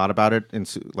reading a lot about it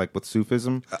with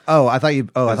Sufism. I thought you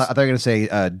were going to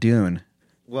say Dune.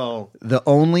 Well, the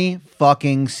only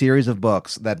fucking series of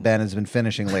books that Ben has been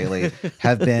finishing lately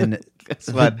have been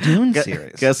the Dune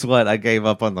series. Guess what? I gave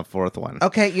up on the fourth one.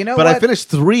 Okay, you know but what? I finished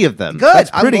 3 of them. Good.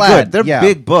 That's pretty good. They're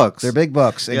big books. They're big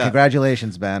books. And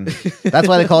congratulations, Ben. That's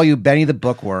why they call you Benny the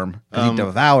Bookworm. Because he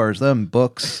devours them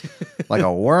books like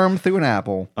a worm through an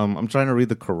apple. I'm trying to read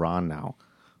the Quran now.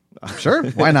 Sure,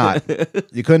 why not?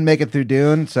 You couldn't make it through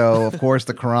Dune, so of course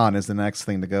the Quran is the next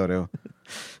thing to go to.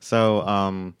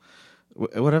 So,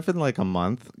 it would have been like a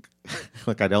month,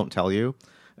 like I don't tell you,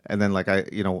 and then like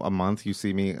a month you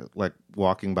see me like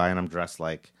walking by and I'm dressed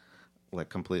like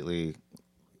completely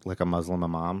like a Muslim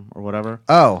imam or whatever.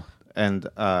 Oh, And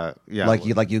yeah,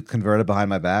 you converted behind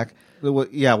my back. well,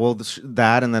 yeah, well,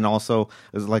 that, and then also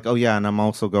is like, oh yeah, and I'm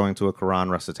also going to a Quran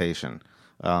recitation.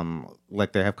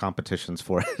 Like they have competitions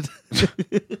for it.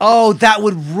 Oh, that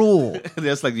would rule.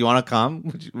 It's like, you want to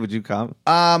come? Would you come?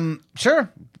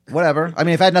 Sure, whatever. I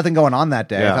mean, if I had nothing going on that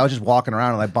day, Yeah. if I was just walking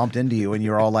around and I bumped into you and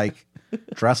you're all like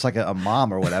dressed like a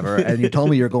mom or whatever, and you told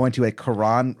me you're going to a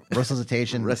Quran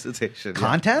recitation Recitation yeah.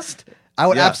 contest, I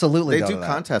would Yeah, absolutely They go do to that.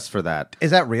 contests for that.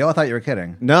 Is that real? I thought you were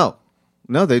kidding. No,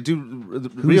 they do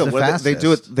real. the They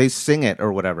do it. fastest? They sing it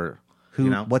or whatever. Who? You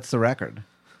know? What's the record?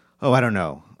 Oh, I don't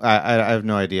know. I have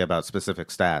no idea about specific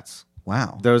stats.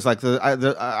 Wow. There's like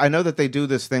I know that they do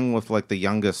this thing with like the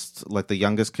youngest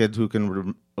kid who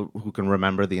can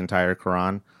remember the entire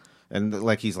Quran, and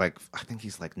like I think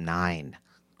he's like 9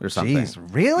 or something.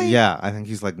 Jeez, really? Yeah, I think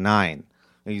he's like 9.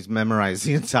 And he's memorized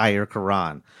the entire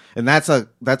Quran, and that's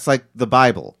like the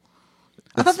Bible.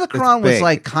 I thought the It's Quran was big.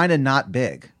 like kind of not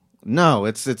big. No,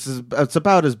 it's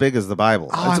about as big as the Bible.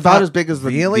 Oh, it's I about thought- as big as the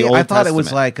really. The Old I thought it was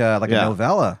Testament. like a Yeah.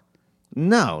 novella.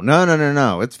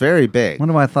 No. It's very big.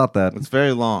 Wonder why I thought that. It's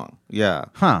very long. Yeah.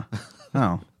 Huh?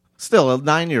 Oh. Still a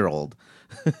 9-year-old.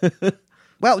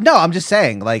 Well, no, I'm just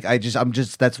saying. Like, I'm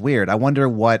just. That's weird. I wonder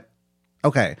what.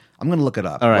 Okay, I'm gonna look it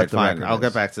up. All what right, the fine. record I'll is.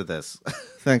 get back to this.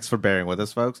 Thanks for bearing with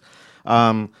us, folks.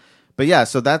 But yeah,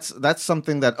 so that's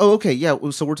something that. Oh, okay, yeah.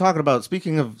 So we're talking about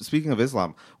speaking of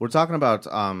Islam. We're talking about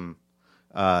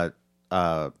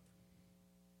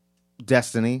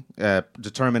destiny,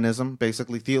 determinism,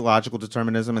 basically theological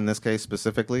determinism in this case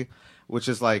specifically, which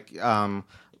is like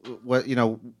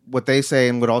what they say,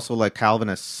 and what also like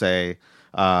Calvinists say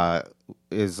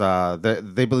is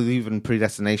they believe in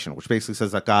predestination, which basically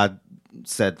says that God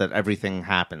said that everything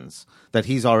happens, that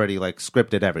He's already like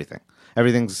scripted everything,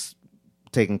 everything's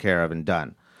taken care of and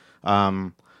done.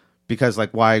 Because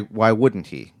like why wouldn't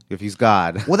He if He's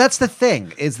God? Well, that's the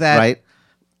thing. Is that Right?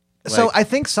 So Like, I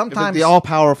think If it's sometimes the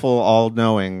all-powerful,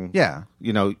 all-knowing, Yeah.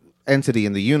 Entity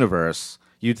in the universe,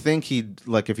 you'd think he'd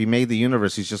like if he made the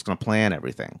universe, he's just going to plan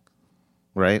everything,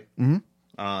 right?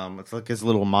 Mm-hmm. It's like his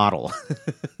little model.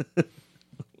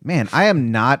 Man, I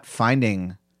am not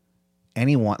finding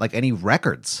any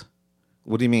records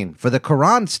What do you mean? for the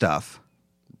Quran stuff.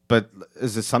 But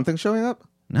is this something showing up?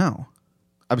 No,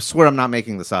 I swear I'm not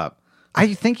making this up.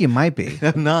 I think you might be.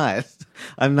 I'm not.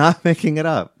 I'm not making it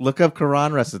up. Look up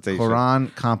Quran recitation.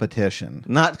 Quran competition.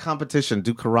 Not competition.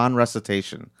 Do Quran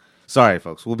recitation. Sorry,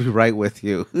 folks. We'll be right with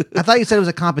you. I thought you said it was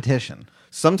a competition.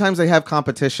 Sometimes they have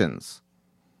competitions.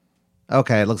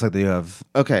 Okay, it looks like they have.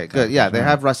 Okay, good. Yeah, they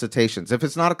have recitations. If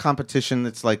it's not a competition,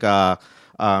 it's like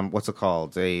what's it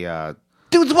called? A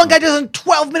Dude, the one guy does it in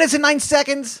 12 minutes and 9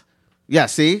 seconds. yeah.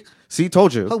 See,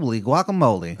 told you. Holy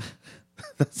guacamole!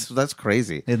 That's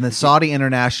crazy. In the Saudi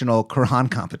International Quran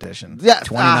Competition. Yeah,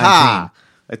 2019. aha.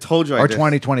 I told you. I Or did.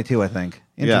 2022, I think.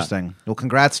 Interesting. Well,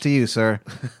 congrats to you, sir.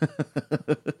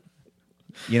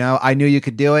 I knew you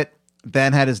could do it.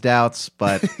 Ben had his doubts,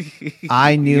 but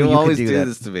I knew you always could do that.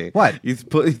 this to me. What? You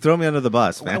throw me under the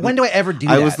bus, man. When do I ever do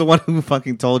I that? was the one who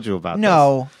fucking told you about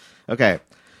No. this. Okay.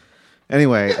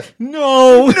 Anyway.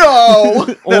 No. No.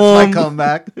 That's my Um,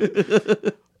 comeback.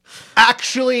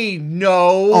 Actually,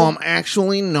 no.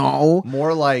 Actually, no.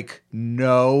 More like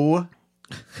no.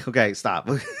 Okay, stop.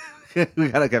 We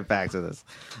gotta get back to this.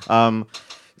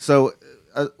 So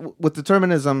with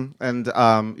determinism and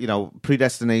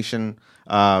predestination,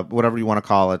 whatever you want to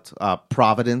call it,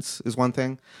 providence is one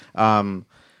thing.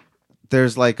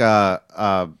 There's like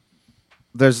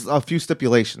there's a few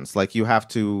stipulations. Like you have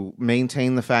to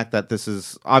maintain the fact that this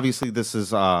is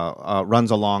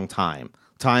runs a long time.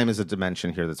 Time is a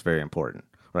dimension here that's very important,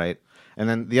 right? And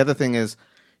then the other thing is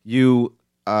you.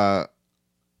 So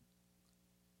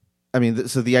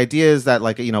the idea is that,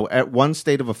 like, at one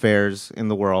state of affairs in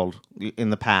the world in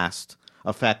the past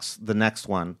affects the next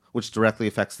one, which directly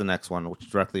affects the next one, which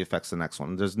directly affects the next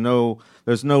one. There's no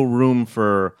room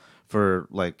for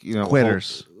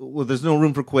Quitters. Well, there's no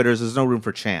room for quitters. There's no room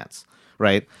for chance,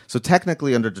 right? So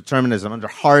technically, under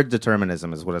hard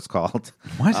determinism is what it's called.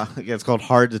 What? Yeah, it's called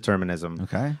hard determinism.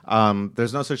 Okay.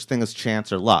 There's no such thing as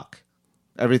chance or luck.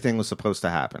 Everything was supposed to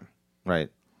happen, right?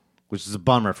 Which is a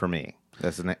bummer for me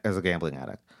as a gambling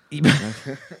addict.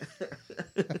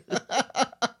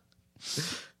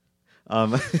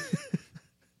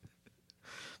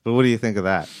 But what do you think of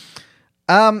that?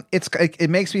 It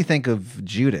makes me think of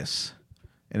Judas.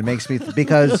 And it makes me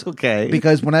because Okay.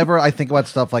 because whenever I think about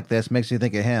stuff like this, it makes me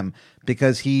think of him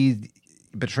because he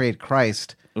betrayed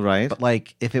Christ. Right. But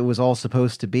like, if it was all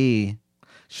supposed to be,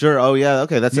 Sure. Oh, yeah.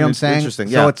 Okay. That's you know what I'm saying? interesting.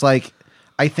 So Yeah. it's like,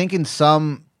 I think in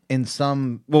some in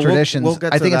some Well, traditions, we'll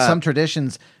get I to think in that. some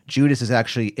traditions, Judas is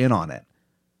actually in on it.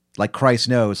 Like Christ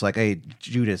knows, like, hey,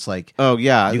 Judas, like, Oh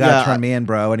yeah, you gotta yeah. turn me in,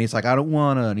 bro. And he's like, I don't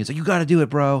wanna. And he's like, you gotta do it,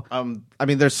 bro. I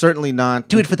mean, they're certainly not.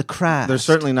 Do it for the crowd. They're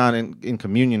certainly not in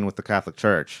communion with the Catholic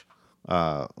Church.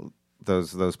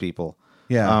 Those people.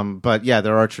 Yeah. But yeah,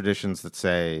 there are traditions that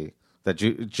say that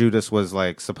Judas was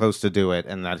like supposed to do it,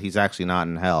 and that he's actually not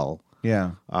in hell.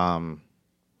 Yeah.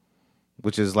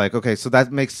 Which is like, okay, so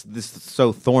that makes this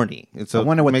so thorny. It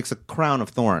makes a crown of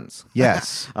thorns.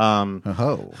 Yes. Ho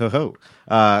ho.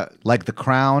 Like the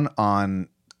crown on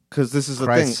Because this is the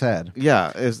Christ's thing. head.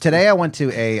 Yeah. Today I went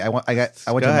to I went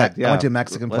to a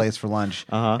Mexican What? place for lunch,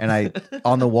 Uh-huh. and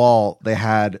on the wall they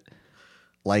had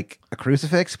like a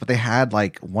crucifix, but they had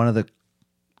like one of the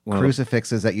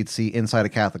crucifixes that you'd see inside a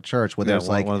Catholic church, where there's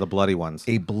like one of the bloody ones.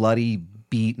 a bloody,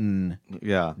 beaten,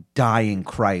 Yeah. dying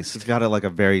Christ. It's got like a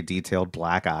very detailed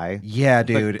black eye. Yeah,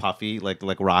 dude. Like puffy, like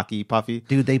Rocky Puffy.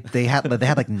 Dude, they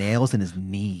had like nails in his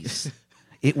knees.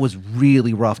 It was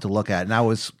really rough to look at, and I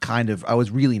was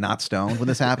really not stoned when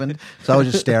this happened, so I was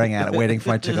just staring at it, waiting for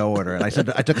my to-go order. And I sent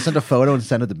a photo and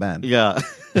sent it to Ben. Yeah.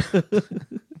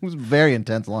 It was a very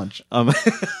intense lunch.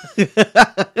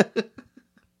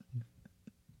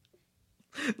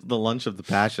 The lunch of the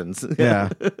passions. Yeah.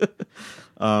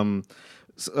 Where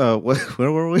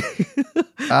were we? We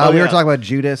were talking about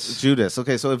Judas. Judas.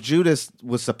 Okay, so if Judas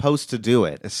was supposed to do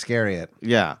it, Iscariot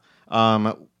yeah.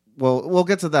 Well, we'll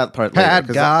get to that part later. had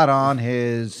 'cause God on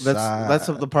his side. that's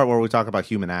the part where we talk about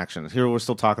human action. Here we're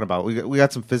still talking about we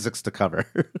got some physics to cover.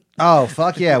 Oh,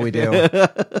 fuck yeah, we do.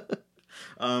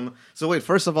 So wait,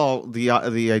 first of all, the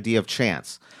idea of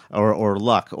chance or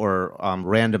luck or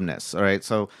randomness. All right,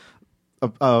 so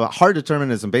hard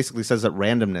determinism basically says that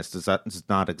randomness does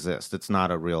not exist. It's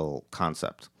not a real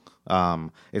concept.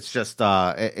 It's just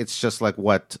like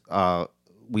what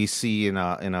we see in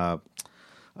a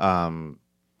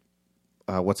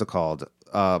what's it called?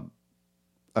 A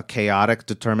chaotic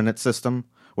determinate system,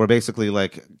 where basically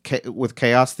like with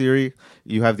chaos theory,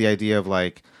 you have the idea of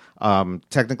like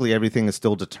technically everything is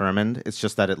still determined. It's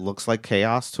just that it looks like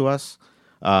chaos to us.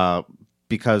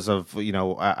 Because of,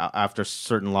 after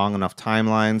certain long enough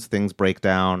timelines, things break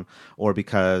down, or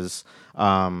because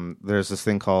there's this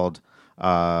thing called,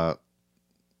 I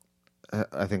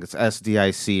think it's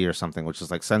SDIC or something, which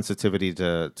is like sensitivity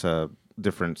to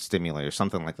different stimuli or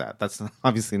something like that. That's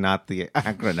obviously not the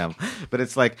acronym, but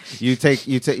it's like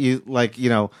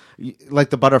like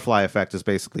the butterfly effect is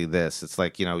basically this. It's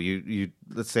like, you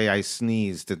let's say I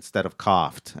sneezed instead of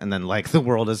coughed, and then like the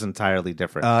world is entirely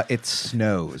different. It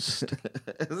snows.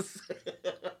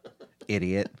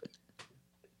 Idiot.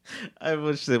 I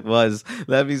wish it was.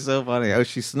 That'd be so funny. Oh,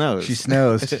 she snows. She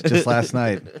snows just last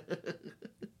night.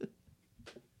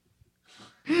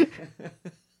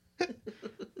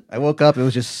 I woke up, it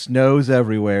was just snows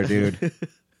everywhere, dude.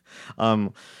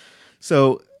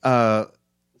 So hold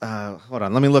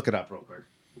on, let me look it up real quick.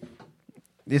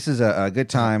 This is a good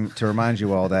time to remind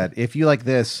you all that if you like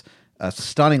this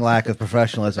stunning lack of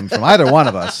professionalism from either one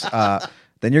of us,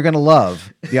 then you're going to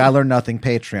love the I Learn Nothing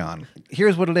Patreon.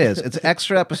 Here's what it is. It's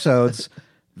extra episodes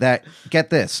that, get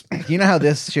this, you know how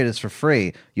this shit is for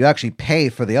free? You actually pay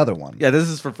for the other one. Yeah, this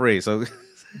is for free, so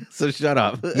shut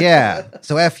up. Yeah,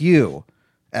 so F you,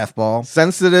 F-ball.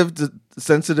 Sensitive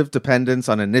dependence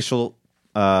on initial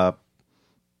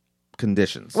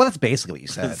conditions. Well, that's basically what you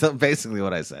said. So basically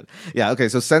what I said. Yeah, okay,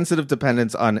 so sensitive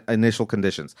dependence on initial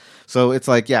conditions. So it's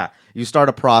like, yeah, you start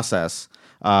a process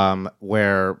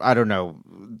where, I don't know,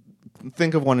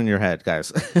 think of one in your head,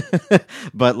 guys.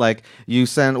 But like you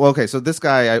send, well, okay, so this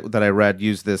guy that I read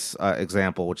used this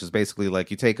example, which is basically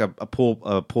like you take a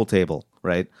pool table,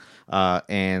 right?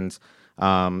 And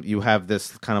you have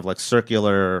this kind of like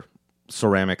circular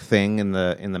ceramic thing in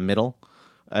the middle.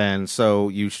 And so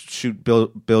you shoot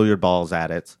billiard balls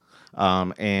at it,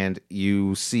 and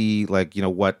you see like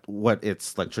what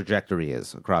its like trajectory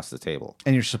is across the table.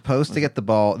 And you're supposed to get the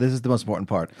ball. This is the most important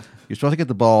part. You're supposed to get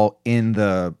the ball in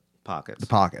the Pockets. The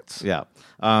pockets. Yeah.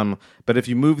 But if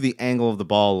you move the angle of the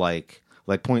ball like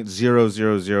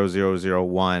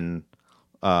 0.000001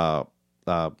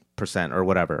 percent or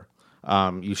whatever,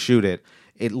 you shoot it.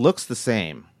 It looks the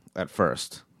same at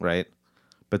first, right?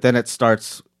 But then it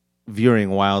starts veering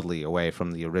wildly away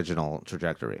from the original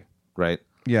trajectory, right?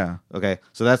 Yeah. Okay.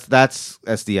 So that's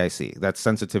SDIC. That's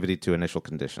sensitivity to initial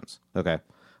conditions. Okay.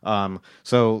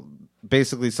 So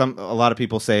basically a lot of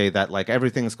people say that like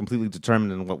everything is completely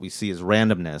determined and what we see as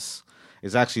randomness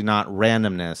is actually not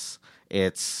randomness.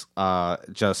 It's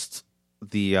just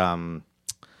the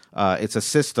it's a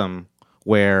system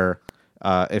where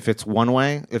if it's one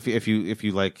way, if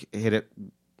you like hit it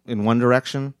in one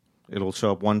direction, It'll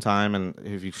show up one time, and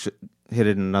if you hit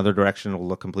it in another direction, it'll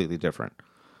look completely different.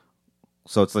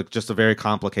 So it's like just a very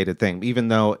complicated thing, even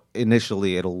though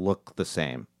initially it'll look the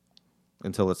same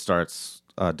until it starts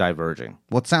diverging.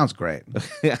 Well, it sounds great.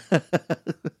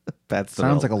 That's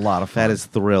sounds like a lot of fun. That is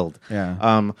thrilled.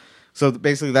 Yeah. So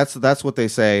basically, that's what they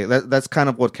say. That's kind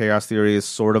of what chaos theory is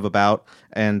sort of about.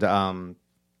 And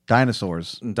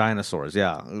dinosaurs.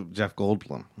 Yeah. Jeff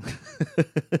Goldblum.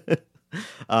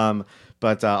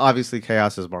 But obviously,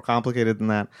 chaos is more complicated than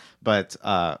that. But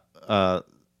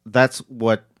that's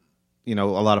what a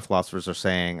lot of philosophers are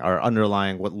saying are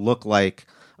underlying what look like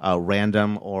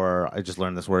random, or I just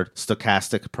learned this word,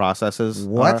 stochastic processes.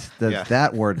 What does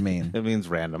that word mean? It means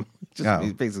random.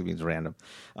 It basically means random.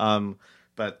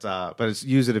 But it's,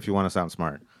 use it if you want to sound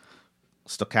smart.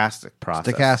 Stochastic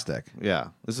process. Stochastic. Yeah,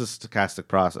 this is a stochastic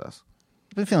process.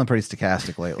 I've been feeling pretty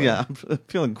stochastic lately. Yeah, I'm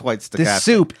feeling quite stochastic. This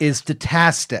soup is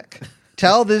stochastic.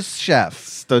 Tell this chef.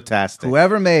 Stochastic.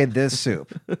 Whoever made this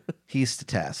soup, he's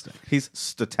stochastic. He's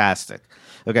stochastic.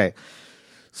 Okay.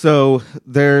 So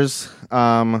there's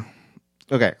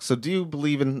okay. So do you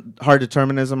believe in hard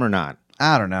determinism or not?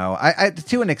 I don't know. I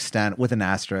to an extent, with an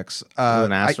asterisk. With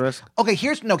an asterisk?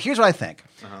 Here's what I think.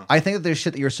 I think that there's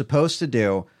shit that you're supposed to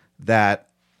do that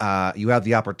you have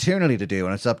the opportunity to do,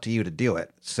 and it's up to you to do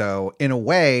it. So in a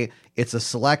way, it's a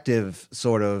selective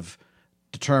sort of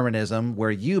determinism where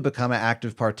you become an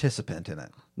active participant in it.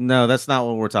 No, that's not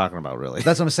what we're talking about, really.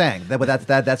 That's what I'm saying. But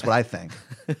that's what I think.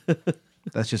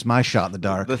 That's just my shot in the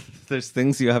dark. There's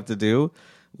things you have to do.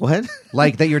 What?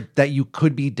 Like that you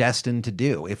could be destined to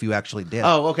do if you actually did.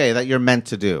 Oh, okay, that you're meant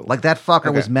to do. Like that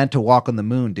fucker was meant to walk on the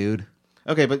moon, dude.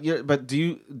 Okay, but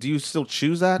do you still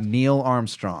choose that? Neil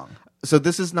Armstrong. So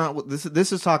this is not what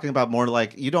this is talking about. More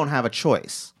like you don't have a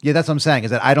choice. Yeah, that's what I'm saying.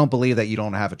 Is that I don't believe that you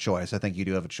don't have a choice. I think you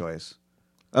do have a choice.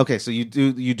 Okay, so you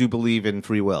do believe in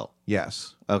free will.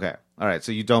 Yes. Okay. All right.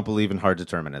 So you don't believe in hard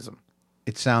determinism.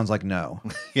 It sounds like no.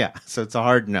 Yeah. So it's a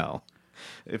hard no.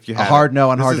 If you a hard no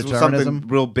on this hard is determinism, something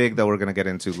real big that we're going to get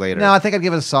into later. No, I think I'd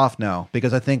give it a soft no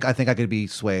because I think I could be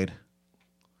swayed.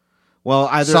 Well,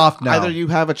 soft no. Either you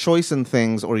have a choice in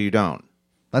things or you don't.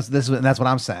 That's what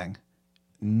I'm saying.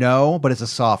 No, but it's a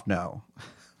soft no.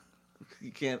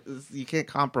 You can't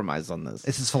compromise on this.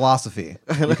 This is philosophy.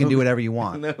 You can do whatever you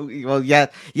want. No, well, yeah,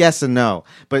 yes and no,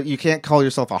 but you can't call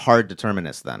yourself a hard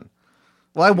determinist then.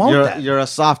 Well, I won't. You're a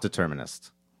soft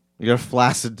determinist. You're a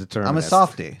flaccid determinist. I'm a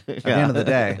softie. At the end of the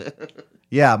day,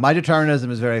 yeah, my determinism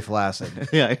is very flaccid.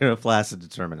 Yeah, you're a flaccid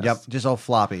determinist. Yep, just all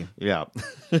floppy. Yeah.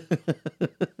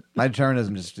 My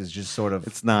determinism is just sort of.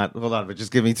 It's not. Hold on, but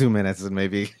just give me 2 minutes and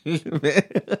maybe.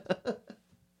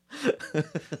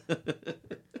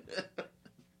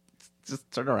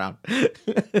 Just turn around.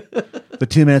 The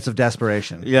 2 minutes of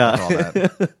desperation. Yeah. I call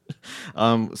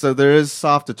that. So there is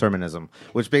soft determinism,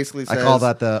 which basically says... I call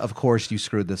that of course you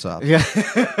screwed this up. Yeah.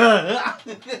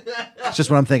 It's just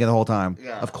what I'm thinking the whole time.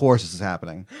 Yeah. Of course this is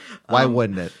happening. Why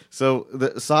wouldn't it? So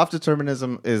the soft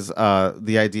determinism is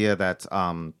the idea that...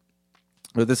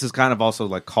 this is kind of also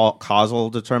like causal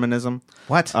determinism.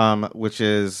 What? Which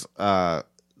is that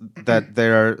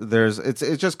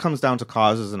it just comes down to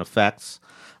causes and effects.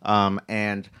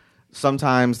 And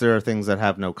sometimes there are things that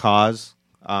have no cause.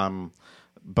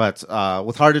 But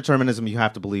with hard determinism, you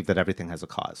have to believe that everything has a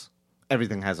cause.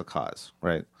 Everything has a cause,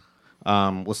 right?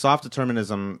 With soft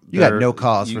determinism, you got no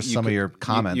cause for some of your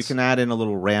comments. You can add in a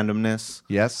little randomness.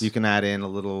 Yes. You can add in a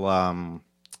little,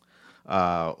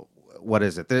 what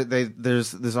is it?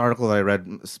 There's this article that I read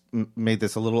made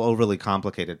this a little overly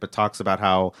complicated, but talks about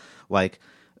how like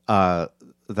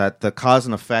that the cause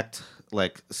and effect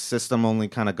like system only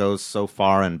kind of goes so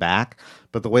far and back,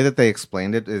 but the way that they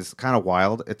explained it is kind of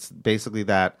wild. It's basically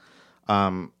that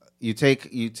you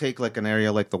take like an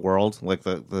area like the world, like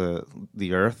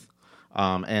the earth,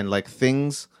 and like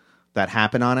things that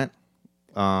happen on it,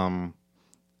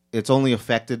 it's only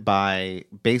affected by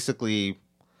basically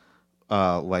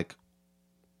like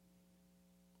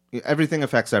everything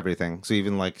affects everything. So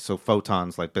even like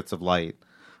photons, like bits of light.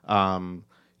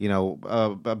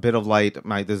 A bit of light.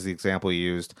 This is the example you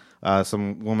used.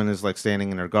 Some woman is like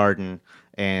standing in her garden,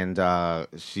 and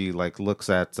she like looks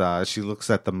at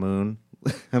the moon.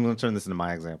 I'm going to turn this into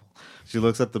my example. She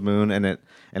looks at the moon, and it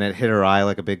hit her eye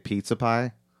like a big pizza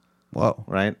pie. Whoa!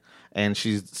 Right? And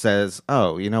she says,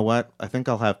 "Oh, you know what? I think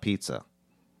I'll have pizza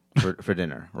for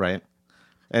dinner." Right?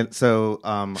 And so,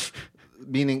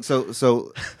 meaning so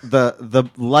the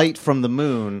light from the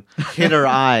moon hit her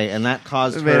eye, and that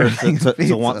caused her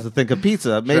to want to think of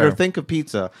pizza. Made her think of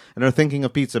pizza, and her thinking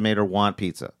of pizza made her want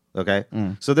pizza. Okay,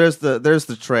 so there's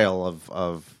the trail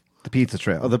of The pizza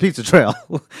trail. Oh, the pizza trail.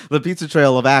 The pizza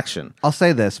trail of action. I'll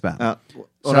say this, Ben.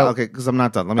 Okay, because I'm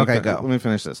not done. Let me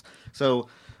finish this. So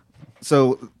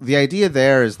the idea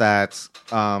there is that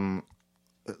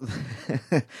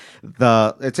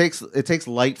it takes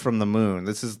light from the moon.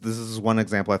 This is one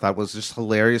example I thought was just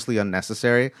hilariously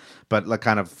unnecessary, but like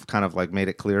kind of like made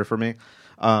it clear for me.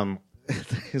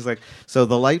 He's like, so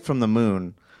the light from the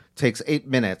moon takes 8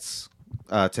 minutes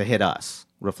to hit us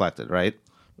reflected, right?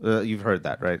 You've heard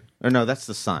that, right? Or no, that's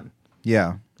the sun.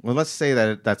 Yeah. Well, let's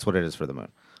say that's what it is for the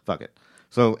moon. Fuck it.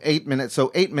 So 8 minutes.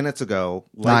 So 8 minutes ago,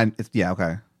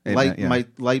 okay.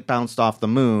 Light bounced off the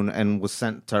moon and was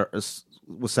sent to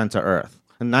Earth.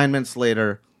 And 9 minutes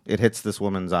later, it hits this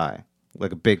woman's eye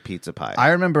like a big pizza pie. I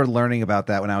remember learning about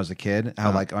that when I was a kid.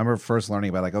 How I remember first learning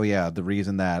about like, oh yeah, the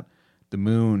reason that the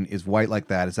moon is white like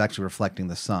that is actually reflecting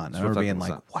the sun. I remember being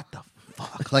like, what the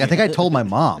fuck? Like I think I told my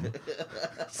mom.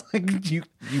 It's like, you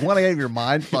want to get your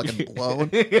mind fucking blown?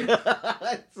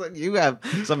 It's like you have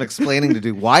some explaining to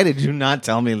do. Why did you not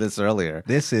tell me this earlier?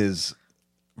 This is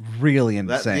really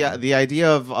insane. The idea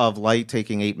of light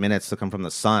taking 8 minutes to come from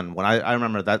the sun. When I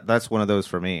remember that's one of those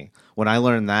for me. When I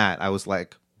learned that, I was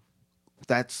like,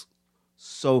 that's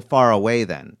so far away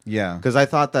then. Yeah. Because I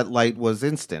thought that light was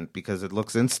instant because it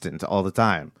looks instant all the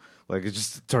time. Like it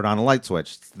just turn on a light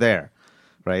switch. It's there.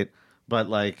 Right? But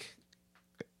like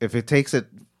if it takes it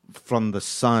from the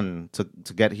sun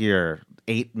to get here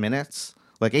 8 minutes,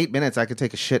 like 8 minutes, I could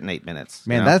take a shit in 8 minutes.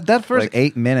 Man, that first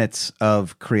 8 minutes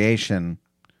of creation,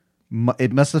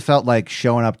 it must have felt like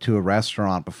showing up to a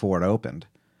restaurant before it opened.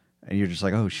 And you're just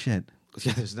like, oh shit.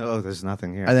 Yeah, there's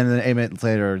nothing here. And then 8 minutes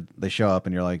later, they show up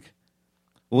and you're like,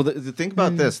 well, think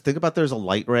about this. Think about there's a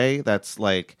light ray that's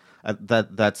like that's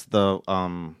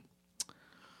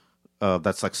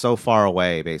like so far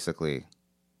away, basically.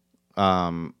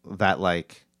 That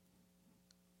like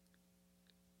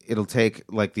it'll take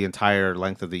like the entire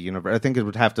length of the universe. I think it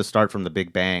would have to start from the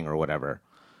Big Bang or whatever.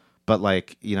 But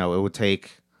like, it would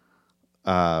take.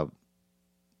 I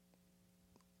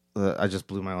just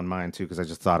blew my own mind too because I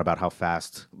just thought about how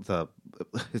fast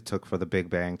it took for the Big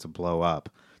Bang to blow up.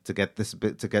 To get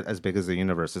as big as the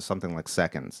universe is something like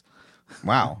seconds.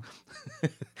 Wow.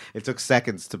 It took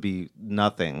seconds to be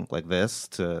nothing like this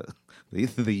to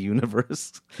the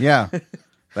universe. Yeah.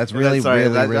 That's really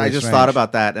I just strange. thought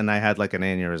about that and I had like an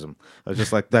aneurysm. I was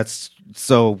just like, that's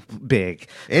so big.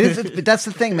 It is. That's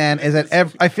the thing, man, is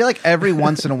that I feel like every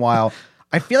once in a while,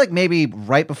 I feel like maybe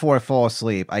right before I fall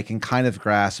asleep, I can kind of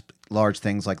grasp large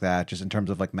things like that, just in terms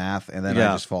of like math, and then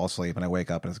I just fall asleep and I wake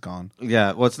up and it's gone.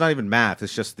 Yeah, well, it's not even math;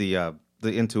 it's just the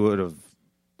intuitive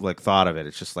like thought of it.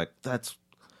 It's just like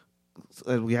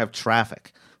we have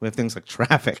traffic. We have things like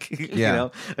traffic. Yeah,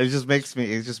 it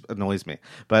just annoys me.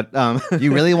 But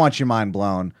you really want your mind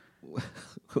blown?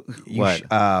 What?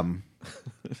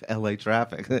 L.A.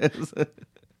 traffic.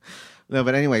 No,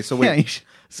 but anyway, so wait.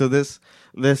 So this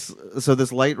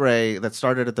light ray that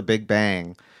started at the Big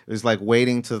Bang is like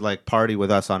waiting to like party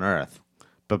with us on Earth,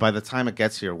 but by the time it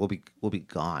gets here, we'll be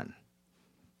gone.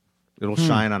 It'll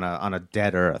shine on a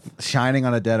dead Earth. Shining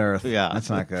on a dead Earth. Yeah, that's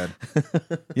not good.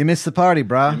 You missed the party,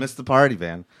 bro. You missed the party,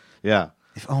 man. Yeah.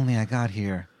 If only I got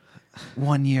here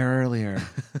 1 year earlier,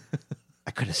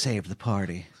 I could have saved the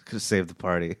party. Could have saved the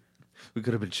party. We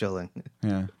could have been chilling.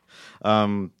 Yeah.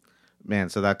 Man,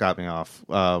 so that got me off.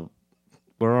 Where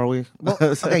are we? Well,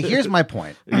 okay, here's my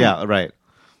point. Yeah, right.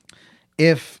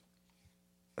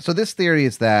 So this theory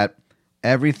is that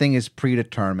everything is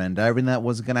predetermined. Everything that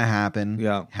was going to happen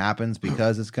happens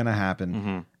because it's going to happen. Mm-hmm.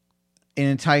 An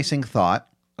enticing thought.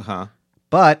 Uh-huh.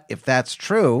 But if that's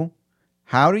true,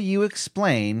 how do you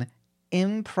explain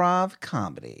improv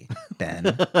comedy,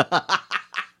 Ben?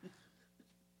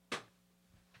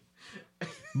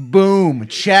 Boom.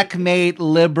 Checkmate,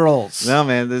 liberals. No,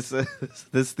 man, this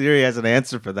theory has an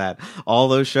answer for that. All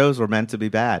those shows were meant to be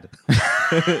bad.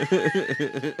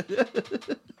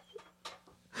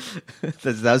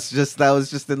 That was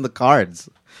just in the cards.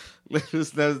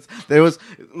 There was.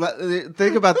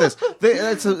 Think about this.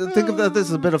 Think about this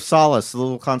as a bit of solace, a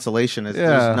little consolation.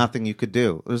 There's nothing you could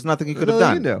do. There's nothing you could have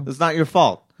done. It's not your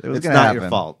fault. It's not your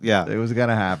fault. Yeah, it was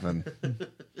gonna happen.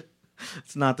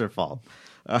 It's not their fault.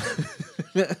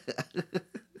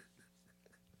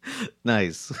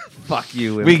 Nice. Fuck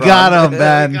you. We got him,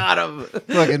 Ben. We got him.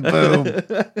 Fucking boom.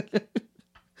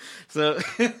 So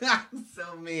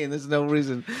mean. There's no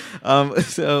reason.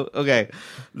 So okay.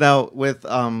 Now with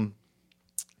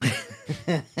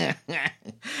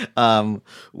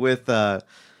with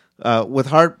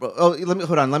hard. Oh,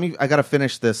 hold on. I gotta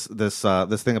finish this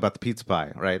thing about the pizza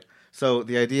pie, right? So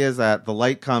the idea is that the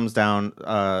light comes down,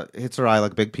 hits her eye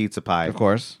like a big pizza pie. Of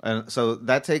course. And so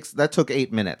that took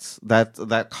 8 minutes.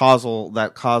 That causal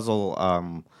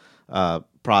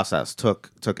process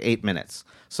took 8 minutes.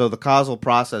 So the causal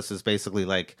process is basically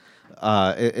like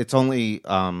it's only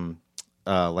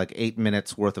like 8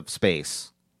 minutes worth of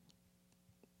space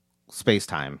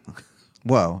time.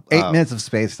 Whoa, 8 minutes of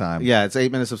space time. Yeah, it's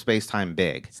 8 minutes of space time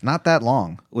big. It's not that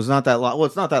long. It was not that long. Well,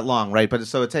 it's not that long, right? But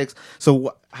so it takes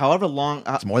however long.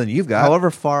 It's more than you've got.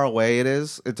 However far away it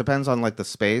is, it depends on like the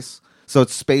space. So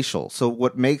it's spatial. So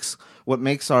what makes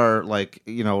our like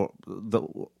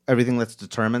everything that's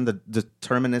determined, the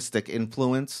deterministic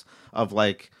influence of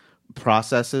like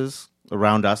processes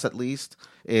around us at least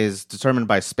is determined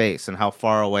by space and how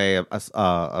far away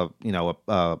a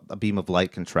beam of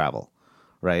light can travel,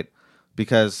 right?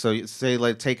 Because so say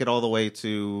like take it all the way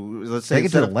to let's say take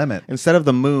it to the limit. Instead of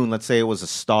the moon, let's say it was a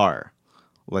star,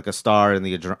 like a star in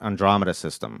the Andromeda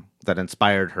system that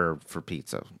inspired her for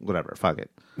pizza. Whatever, fuck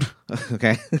it.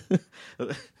 Okay,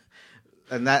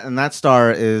 and that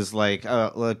star is like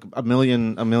a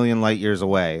million light years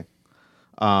away.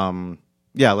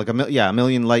 Yeah, like a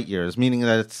million light years, meaning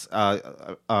that it's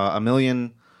a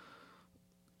million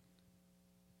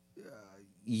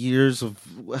years of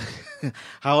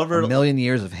however a million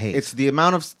years of hate. It's the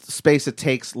amount of space it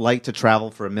takes light to travel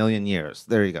for a million years.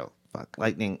 There you go. Fuck,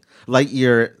 light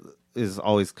year is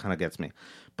always kind of gets me,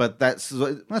 but that's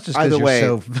just either you're way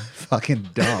so fucking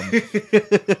dumb.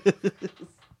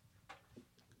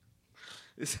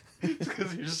 It's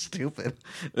because you're stupid.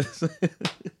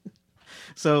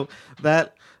 So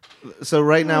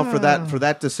right now for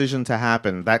that decision to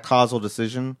happen, that causal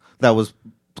decision that was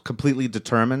completely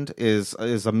determined is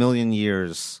a million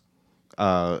years.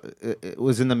 It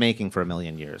was in the making for a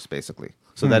million years, basically.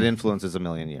 So that influence is a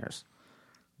million years.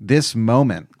 This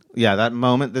moment. Yeah,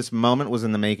 this moment was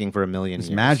in the making for a million years.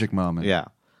 This magic moment. Yeah.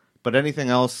 But anything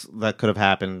else that could have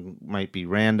happened might be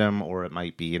random, or it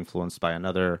might be influenced by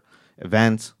another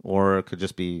event, or it could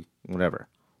just be whatever.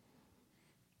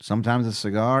 Sometimes a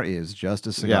cigar is just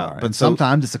a cigar. Yeah, but and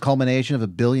sometimes it's a culmination of a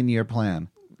billion-year plan.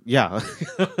 Yeah.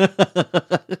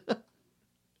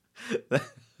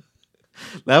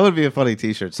 That would be a funny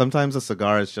T-shirt. Sometimes a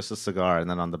cigar is just a cigar, and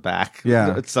then on the back,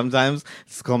 sometimes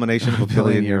it's the culmination of a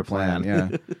billion-year plan. Yeah,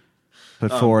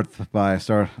 put forth by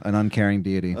an uncaring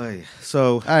deity.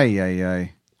 So,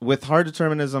 with hard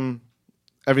determinism,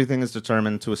 everything is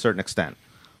determined to a certain extent.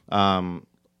 That's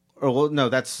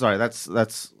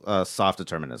soft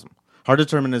determinism. Hard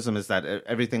determinism is that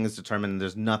everything is determined.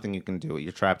 There's nothing you can do.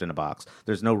 You're trapped in a box.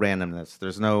 There's no randomness.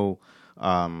 There's no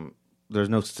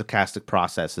stochastic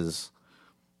processes.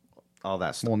 All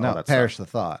that stuff. Well, no, perish the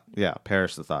thought. Yeah,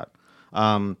 perish the thought.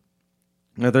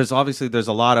 There's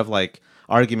a lot of like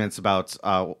arguments about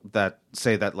that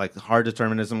say that like hard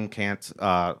determinism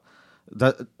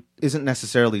isn't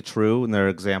necessarily true, and there are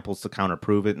examples to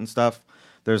counterprove it and stuff.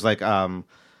 There's like you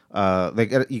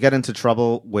get into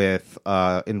trouble with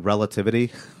in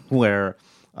relativity where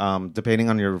depending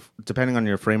on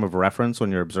your frame of reference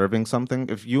when you're observing something,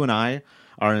 if you and I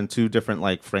are in two different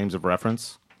like frames of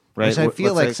reference, right? Which I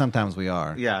feel like sometimes we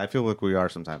are. Yeah, I feel like we are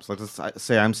sometimes. Like let's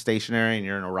say I'm stationary and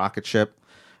you're in a rocket ship,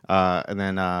 and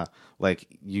then like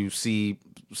you see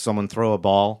someone throw a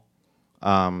ball.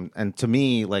 And to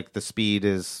me, like the speed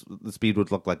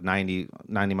would look like 90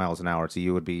 miles an hour. To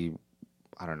you would be,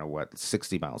 I don't know what,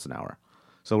 60 miles an hour.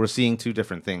 So we're seeing two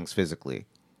different things physically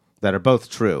that are both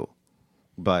true,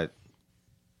 but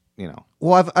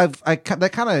Well, that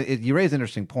kind of you raise an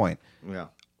interesting point. Yeah.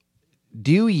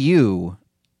 Do you,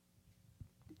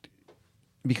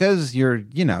 because you're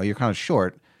kind of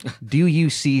short, do you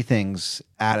see things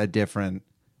at a different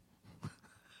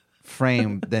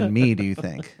frame than me? Do you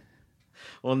think?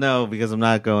 Well, no, because I'm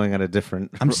not going at a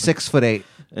different. I'm 6'8".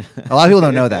 A lot of people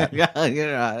don't know that.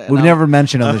 Yeah, we've never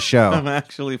mentioned on the show. I'm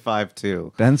actually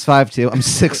 5'2". Ben's 5'2". I'm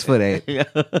 6'8". Yeah.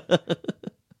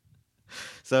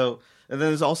 So, and then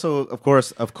there's also, of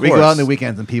course, we go out on the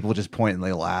weekends and people just point and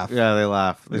they laugh. Yeah, they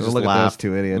laugh. They just look laugh. at those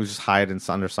two idiots. We just hide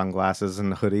under sunglasses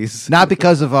and hoodies. Not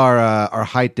because of our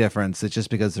height difference. It's just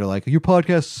because they're like, your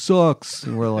podcast sucks,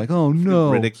 and we're like, oh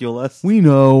no, ridiculous. We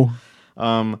know.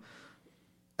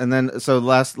 And then, so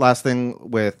last thing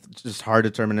with just hard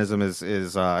determinism is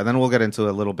and then we'll get into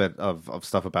a little bit of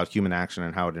stuff about human action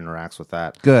and how it interacts with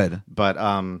that. Good.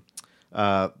 But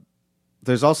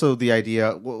there's also the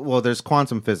idea, well, there's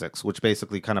quantum physics, which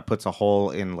basically kind of puts a hole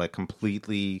in like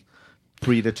completely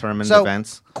predetermined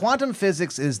events. Quantum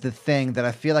physics is the thing that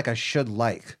I feel like I should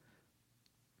like.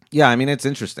 Yeah, I mean, it's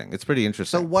interesting. It's pretty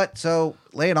interesting. So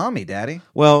lay it on me, Daddy.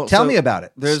 Well, tell me about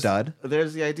it, stud.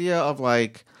 There's the idea of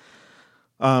like,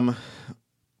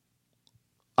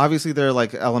 Obviously, there are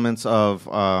like elements of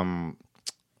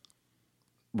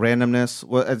randomness.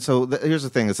 Well, and so here's the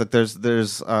thing: is that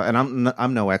there's and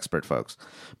I'm no expert, folks,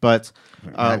 but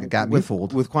got me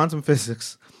fooled with quantum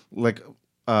physics. Like,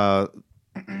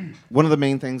 one of the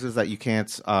main things is that you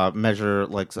can't measure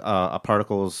like a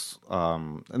particle's,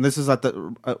 and this is at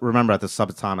the remember at the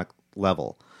subatomic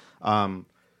level.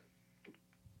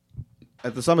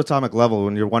 At the subatomic level,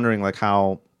 when you're wondering like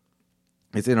how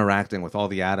it's interacting with all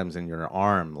the atoms in your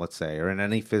arm, let's say, or in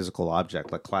any physical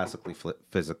object, like classically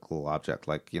physical object,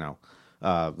 like the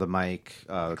mic,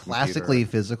 classically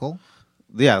computer. physical.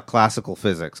 Yeah, classical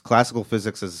physics. Classical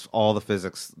physics is all the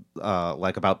physics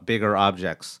like about bigger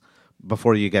objects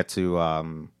before you get to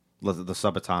the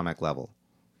subatomic level.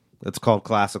 It's called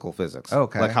classical physics.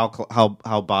 Okay, like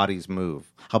how bodies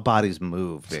move. How bodies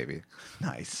move, baby.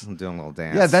 Nice. I'm doing a little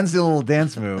dance. Yeah, Ben's doing a little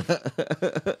dance move.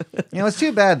 It's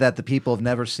too bad that the people have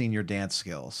never seen your dance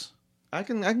skills. I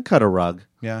can cut a rug.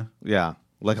 Yeah,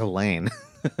 like Elaine.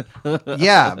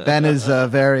 Yeah, Ben is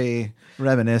very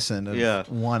reminiscent of Yeah.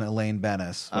 one Elaine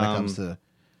Bennis when it comes to.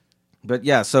 But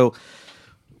yeah, so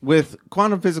with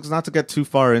quantum physics, not to get too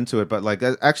far into it, but like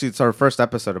actually, it's our first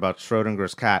episode about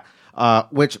Schrodinger's cat.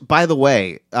 Which, by the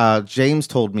way, James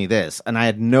told me this, and I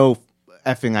had no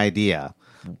effing idea.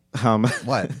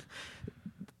 What?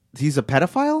 He's a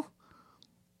pedophile?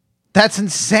 That's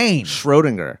insane.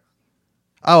 Schrodinger.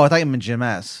 Oh, I thought you meant Jim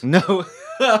S. No.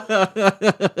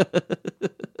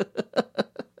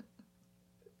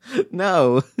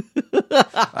 No.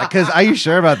 Because are you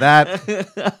sure about that?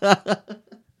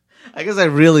 I guess I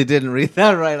really didn't read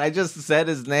that right. I just said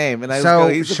his name, and I So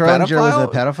was he's Schrodinger a was pedophile? a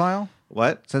pedophile?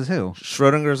 What? Says who?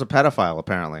 Schrodinger's a pedophile,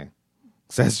 apparently.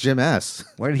 Says Jim S.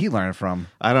 Where did he learn it from?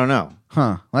 I don't know.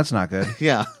 Huh? That's not good.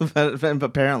 Yeah, but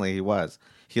apparently he was.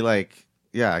 He liked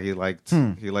the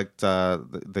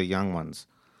young ones.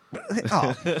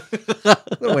 Oh,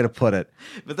 what a way to put it.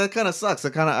 But that kind of sucks.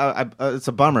 It kind of it's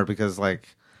a bummer because like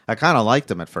I kind of liked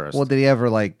him at first. Well, did he ever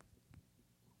he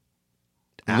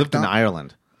lived in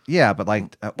Ireland. Yeah, but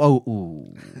like,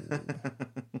 ooh.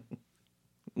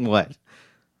 What?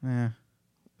 Yeah.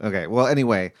 Okay. Well,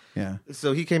 anyway. Yeah.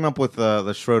 So he came up with the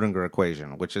Schrodinger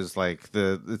equation, which is like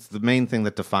it's the main thing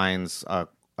that defines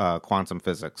quantum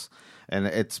physics, and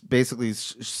it's basically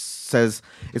says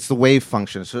it's the wave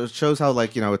function. So it shows how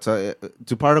like it's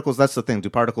do particles. That's the thing. Do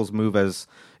particles move as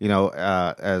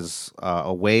as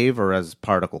a wave or as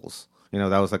particles?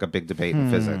 That was like a big debate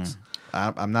in physics.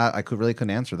 I'm not. I couldn't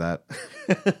answer that.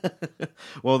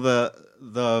 Well,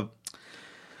 the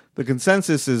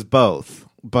consensus is both,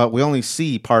 but we only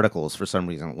see particles for some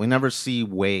reason. We never see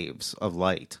waves of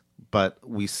light, but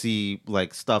we see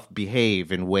like stuff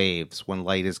behave in waves when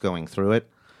light is going through it.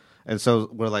 And so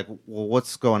we're like, well,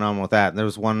 what's going on with that? And there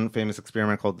was one famous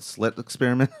experiment called the slit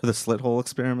experiment, the slit hole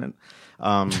experiment,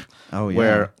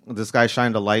 where this guy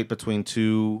shined a light between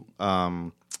two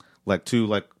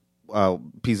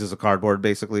pieces of cardboard,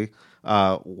 basically,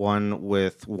 one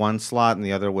with one slot and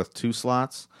the other with two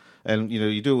slots. And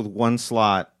you do it with one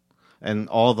slot, and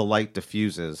all the light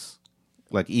diffuses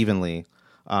like evenly.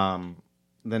 Then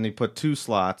you put two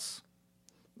slots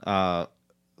through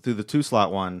the two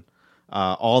slot one.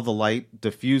 All the light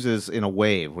diffuses in a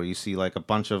wave where you see like a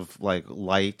bunch of like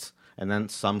light, and then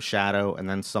some shadow, and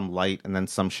then some light, and then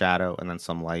some shadow, and then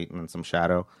some light, and then some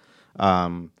shadow.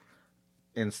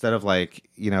 Instead of like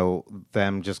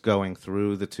them just going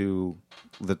through the two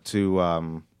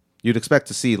you'd expect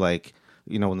to see like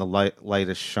when the light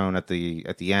is shown at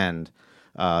the end,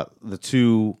 the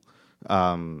two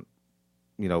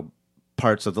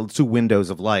parts of the two windows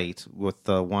of light with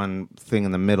the one thing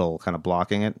in the middle kind of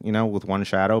blocking it, with one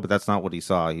shadow. But that's not what he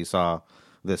saw. He saw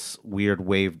this weird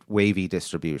wavy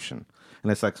distribution,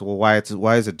 and it's like, well, why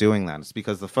is it doing that? It's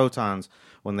because the photons,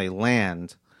 when they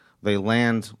land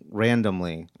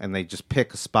randomly, and they just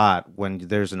pick a spot when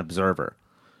there's an observer.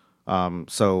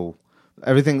 So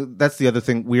everything, that's the other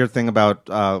thing, weird thing about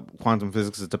quantum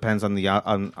physics. It depends on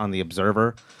the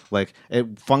observer. Like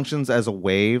it functions as a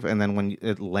wave, and then when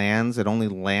it lands, it only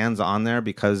lands on there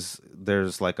because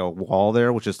there's like a wall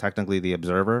there, which is technically the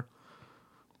observer.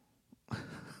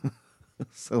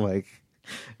 So like,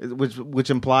 which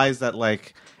implies that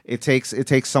like it takes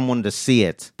someone to see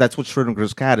it. That's what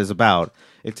Schrodinger's cat is about.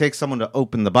 It takes someone to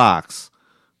open the box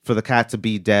for the cat to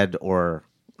be dead or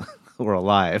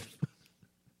alive.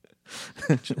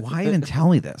 Why even tell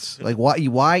me this? Like,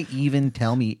 why even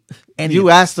tell me anything? You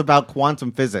asked about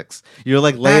quantum physics. You're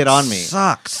like, lay it on me.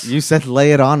 Sucks. You said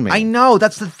lay it on me. I know.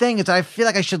 That's the thing. I feel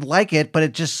like I should like it, but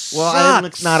it just well,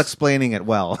 sucks. I'm not explaining it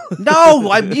well.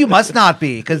 No, you must not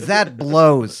be, because that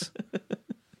blows.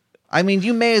 I mean,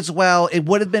 you may as well. It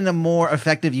would have been a more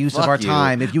effective use of Fuck our you.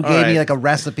 time if you All gave me right. like a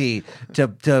recipe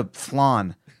to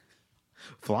flan.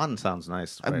 Flan sounds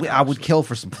nice. I would kill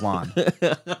for some flan.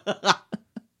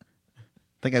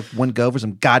 Think I wouldn't go for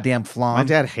some goddamn flan. My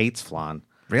dad hates flan.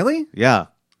 Really? Yeah.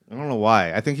 I don't know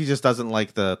why. I think he just doesn't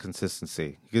like the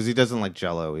consistency because he doesn't like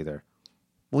Jell-O either.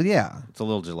 Well, yeah. It's a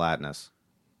little gelatinous.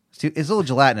 It's a little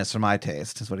gelatinous for my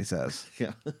taste, is what he says.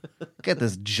 Yeah. Get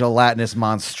this gelatinous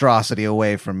monstrosity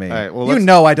away from me. All right, well, you let's-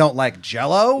 know I don't like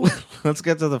Jell-O. Let's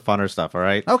get to the funner stuff, all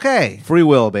right? Okay. Free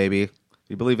will, baby.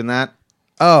 You believe in that?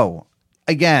 Oh,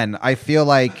 again, I feel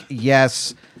like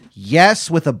yes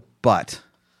with a but.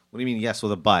 What do you mean yes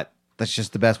with a but? That's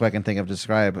just the best way I can think of to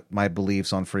describe my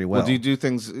beliefs on free will. Well, do you do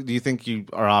things? Do you think you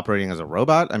are operating as a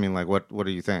robot? I mean, like, what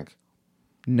do you think?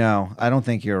 No, I don't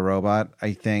think you're a robot.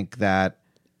 I think that,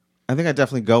 I think I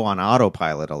definitely go on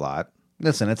autopilot a lot.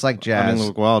 listen, it's like jazz. I mean,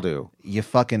 look, we all do.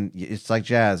 It's like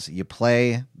jazz. You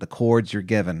play the chords you're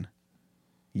given.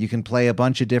 You can play a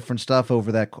bunch of different stuff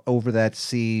over that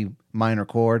C minor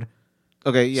chord.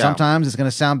 Okay, yeah. Sometimes it's going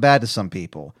to sound bad to some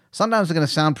people. Sometimes it's going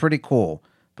to sound pretty cool,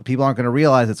 but people aren't going to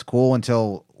realize it's cool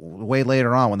until way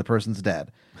later on when the person's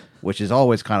dead, which is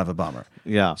always kind of a bummer.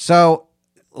 Yeah. So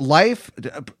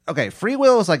free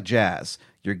will is like jazz.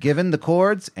 You're given the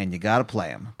chords and you got to play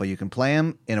them, but you can play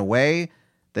them in a way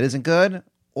that isn't good,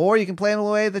 or you can play them in a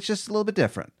way that's just a little bit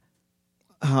different.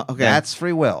 Okay. That's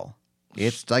free will.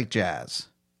 It's like jazz.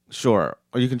 Sure.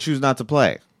 Or you can choose not to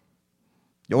play.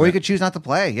 Or you could choose not to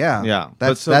play. Yeah. Yeah.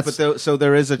 That's So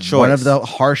there is a choice. one of the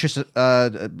harshest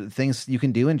things you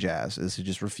can do in jazz is to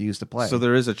just refuse to play. So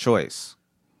there is a choice.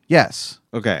 Yes.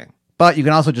 Okay. But you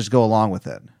can also just go along with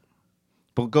it.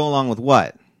 But go along with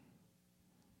what?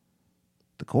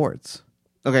 The chords.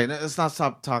 Okay, let's not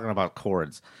stop talking about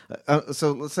chords.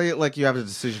 So let's say like you have a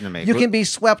decision to make. You can be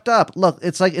swept up. Look,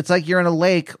 it's like you're in a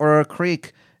lake or a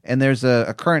creek and there's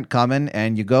a current coming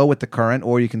and you go with the current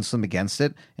or you can swim against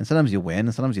it. And sometimes you win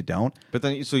and sometimes you don't. But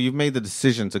then, so you've made the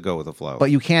decision to go with the flow.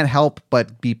 But you can't help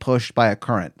but be pushed by a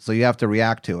current. So you have to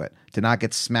react to it to not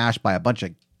get smashed by a bunch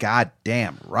of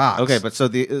goddamn rocks. Okay, but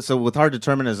so with hard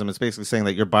determinism, it's basically saying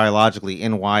that you're biologically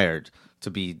inwired to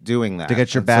be doing that. to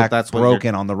get your And back that's what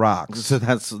broken on the rocks. So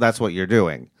that's what you're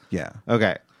doing. Yeah.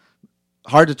 Okay.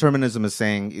 Hard determinism is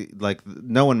saying like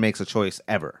no one makes a choice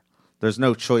ever. There's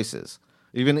no choices.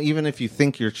 Even if you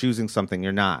think you're choosing something,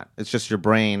 you're not. It's just your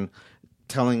brain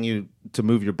telling you to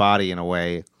move your body in a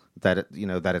way that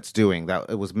that it's doing, that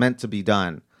it was meant to be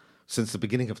done since the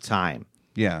beginning of time.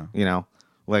 Yeah.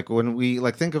 Like when we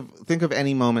think of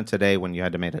any moment today when you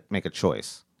had to make a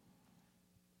choice.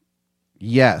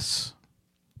 Yes.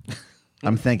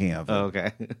 I'm thinking of it.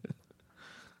 Okay.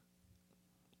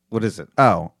 What is it?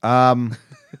 Oh,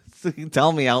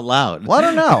 Tell me out loud. well, I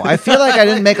don't know. I feel like I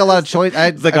didn't make a lot of choice.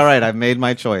 It's like, all right, I've made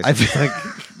my choice. I feel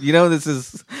like, this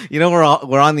is,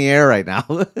 we're on the air right now.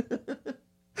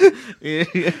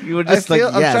 You were just I'm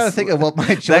yes. trying to think of what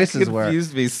my choices that were.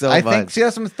 confused me so I much. think, see,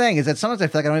 that's the thing is that sometimes I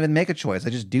feel like I don't even make a choice. I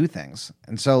just do things.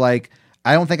 And so, like,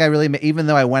 I don't think I really, even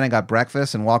though I went and got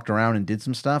breakfast and walked around and did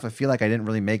some stuff, I feel like I didn't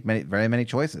really make very many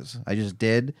choices. I just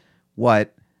did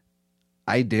what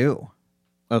I do.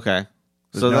 Okay.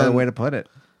 There's no other way to put it.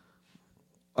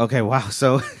 Okay, wow.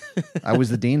 So I was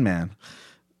the dean man.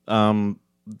 then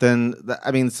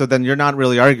then you're not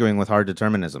really arguing with hard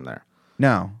determinism there.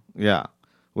 No. Yeah.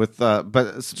 With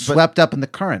but Swept up in the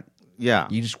current. yeah.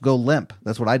 You just go limp.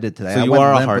 That's what I did today. So I you went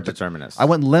are a limp hard with the- determinist. I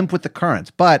went limp with the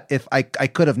current, but if I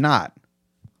could have not.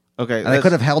 Okay. And I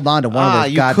could have held on to one of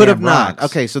those you goddamn could have rocks. not.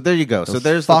 Okay, so there you go. So Those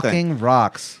there's the thing. fucking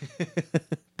rocks.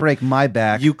 Break my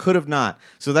back. You could have not.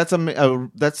 So that's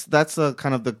that's a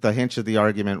kind of the hinge of the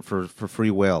argument for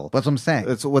free will. That's what I'm saying.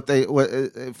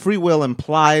 It's free will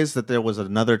implies that there was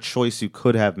another choice you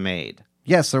could have made.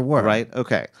 Yes, there were. Right?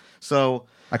 Okay. So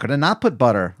I could have not put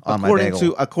butter on my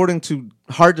bagel. according to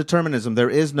hard determinism, there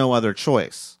is no other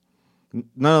choice. None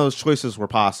of those choices were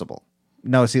possible.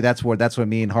 No, see, that's what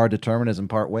me and hard determinism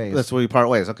part ways. That's where we part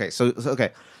ways. Okay. So okay.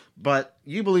 But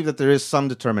you believe that there is some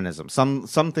determinism. Some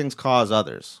things cause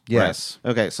others. Yes.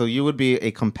 Right? Okay. So you would be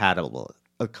a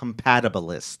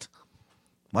compatibilist.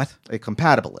 What? A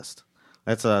compatibilist.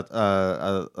 That's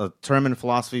a term in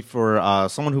philosophy for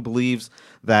someone who believes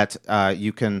that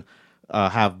you can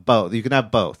have both. You can have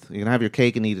both. You can have your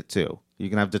cake and eat it too. You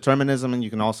can have determinism and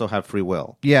you can also have free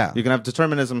will. Yeah. You can have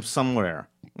determinism somewhere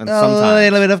and A sometime.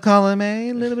 little bit of column A,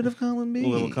 a little bit of column B. A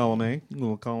little column A, a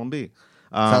little column B.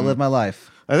 That's how I live my life.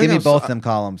 I think Give me I'm both them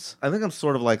columns. I think I'm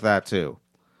sort of like that too.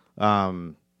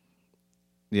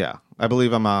 Yeah, I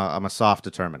believe I'm a soft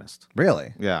determinist.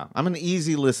 Really? Yeah, I'm an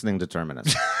easy listening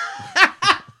determinist.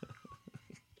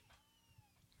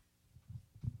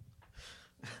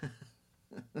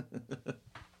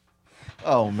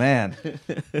 Oh man,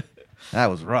 that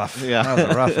was rough. Yeah. That was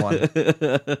a rough one.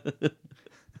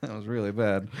 That was really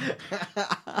bad.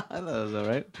 That was all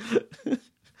right.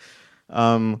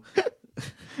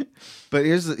 But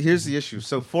here's the issue.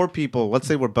 So 4 people. Let's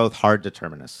say we're both hard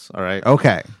determinists. All right.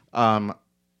 Okay. And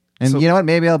And you know what?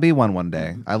 Maybe I'll be one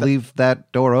day. I leave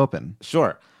that door open.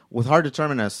 Sure. With hard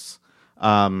determinists,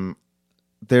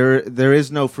 there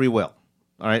is no free will.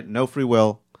 All right, no free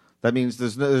will. That means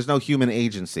there's no human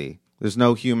agency. There's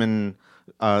no human.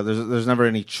 There's never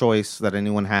any choice that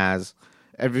anyone has.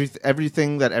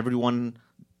 Everything that everyone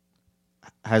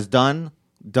has done,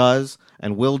 does,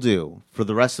 and will do for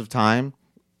the rest of time,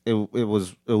 it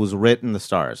was written in the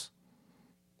stars.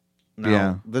 Now,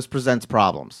 Yeah. This presents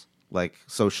problems, like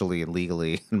socially and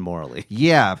legally and morally.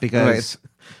 Yeah, because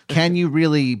can you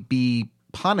really be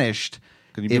punished?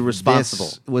 Can you be if responsible?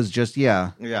 This was just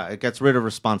Yeah, it gets rid of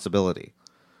responsibility,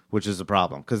 which is a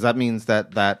problem because that means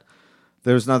that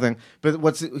there's nothing.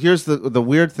 But here's the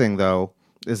weird thing though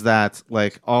is that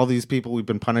like all these people we've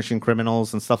been punishing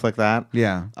criminals and stuff like that.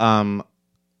 Yeah.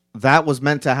 That was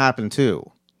meant to happen too.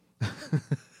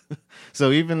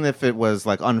 So even if it was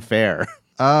like unfair.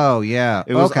 Oh yeah.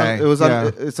 It was okay.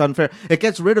 it's unfair. It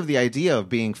gets rid of the idea of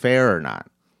being fair or not,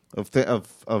 of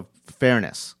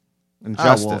fairness and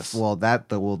justice. Well,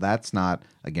 that's not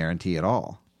a guarantee at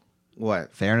all.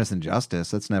 What? Fairness and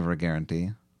justice, that's never a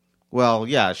guarantee. Well,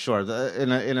 yeah, sure.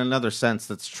 In another sense,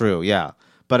 that's true. Yeah,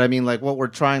 but I mean, like what we're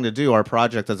trying to do, our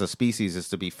project as a species is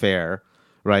to be fair,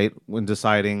 right? When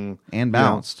deciding And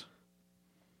balanced.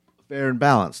 Fair and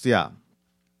balanced. Yeah.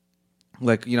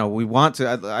 Like we want to.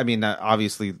 I mean,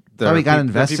 obviously, So we got to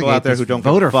investigate people out there this who don't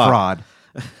voter give a fuck. fraud.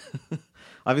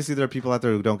 Obviously, there are people out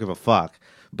there who don't give a fuck,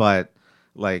 but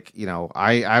like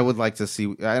I would like to see,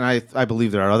 and I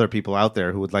believe there are other people out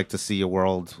there who would like to see a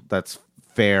world that's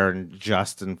fair and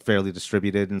just and fairly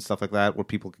distributed and stuff like that, where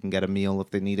people can get a meal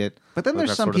if they need it. But then like there's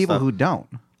that some sort of people stuff. who don't.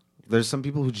 There's some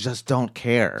people who just don't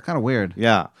care. Kind of weird.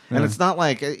 Yeah, and Yeah. it's not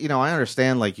like I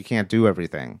understand like you can't do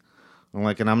everything. I'm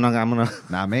gonna.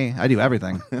 Not me. I do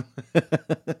everything.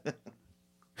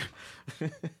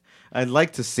 I'd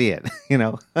like to see it.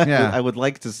 Yeah. I would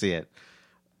like to see it.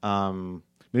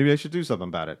 Maybe I should do something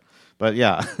about it. But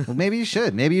yeah, Well, maybe you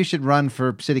should. Maybe you should run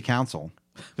for city council.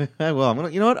 well, I'm gonna.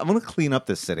 You know what? I'm gonna clean up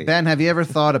this city. Ben, have you ever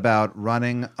thought about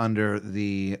running under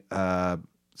the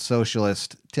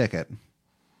socialist ticket?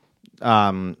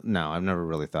 No, I've never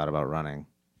really thought about running.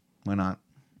 Why not?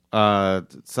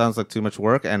 It sounds like too much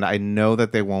work, and I know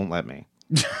that they won't let me.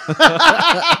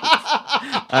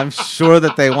 I'm sure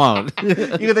that they won't.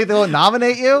 You think they won't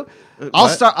nominate you?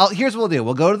 Here's what we'll do.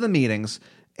 We'll go to the meetings,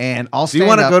 and I'll Do stand you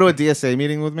want to up. go to a DSA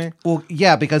meeting with me? Well,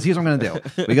 yeah, because here's what I'm going to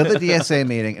do. We go to the DSA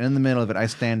meeting, and in the middle of it, I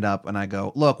stand up and I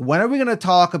go, look, when are we going to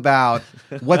talk about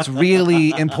what's really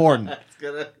important?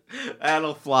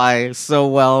 That'll fly so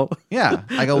well. Yeah.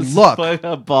 I go, look. Like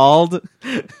a bald,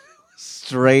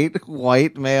 straight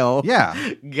white male. Yeah.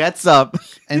 Gets up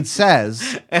And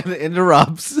says, and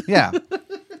interrupts. yeah.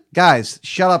 Guys,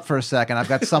 shut up for a second. I've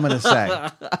got something to say.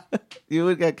 You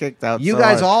would get kicked out. You so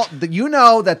guys hard. you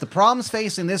know that the problems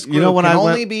facing this group when can I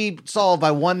only went- be solved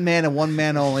by one man and one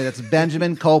man only. That's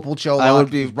Benjamin Kopel-Cholak. I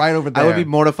would be He's right over there. I would be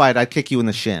mortified. I'd kick you in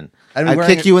the shin. I'd be I'd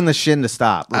wearing kick you in the shin to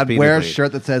stop. I'd wear a repeatedly.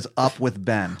 shirt that says "Up with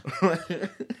Ben."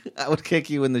 I would kick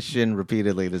you in the shin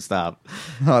repeatedly to stop.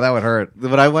 Oh, that would hurt. But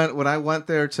when I went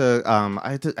there to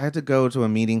I had to go to a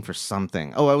meeting for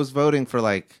something. Oh, I was voting for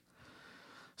like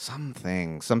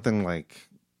something like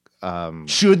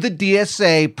Should the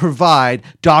DSA provide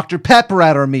Dr. Pepper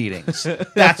at our meetings?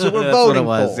 That's what we're that's voting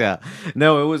what it was. for. Yeah,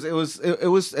 no,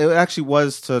 it actually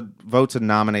was to vote to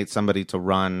nominate somebody to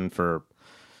run for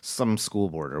some school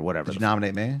board or whatever. Did you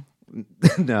nominate me?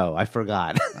 No, I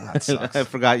forgot. that sucks. I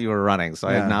forgot you were running, so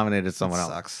I Yeah. had nominated someone That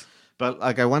else. sucks. But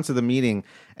like I went to the meeting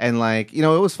and like it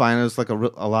was fine. It was like a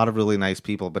lot of really nice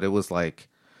people, but it was like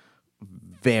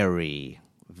very,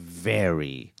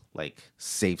 very like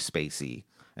safe spacey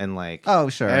and like Oh,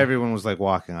 sure. everyone was like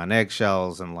walking on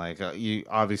eggshells and like you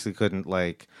obviously couldn't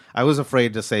like I was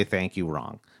afraid to say thank you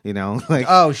wrong, like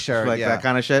Oh, sure, like yeah. that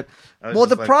kind of shit. I was Well,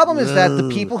 just the like, problem is that the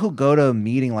 "Ugh." people who go to a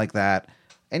meeting like that,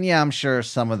 and yeah, I'm sure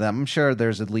I'm sure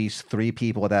there's at least 3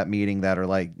 people at that meeting that are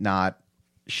like not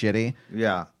shitty.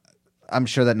 Yeah. I'm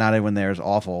sure that not everyone there is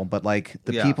awful, but like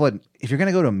the Yeah. people, if you're going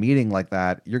to go to a meeting like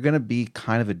that, you're going to be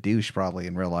kind of a douche probably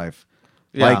in real life.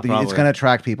 Yeah, Like it's probably. going to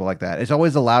attract people like that. It's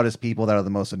always the loudest people that are the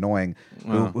most annoying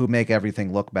who make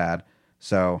everything look bad.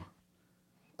 So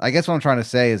I guess what I'm trying to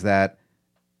say is that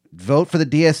vote for the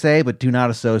DSA, but do not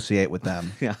associate with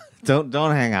them. Yeah, Don't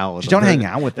hang out with Just them. don't hang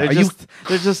out with them.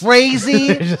 They're just crazy?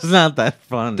 They're just not that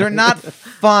fun. They're not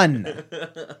fun.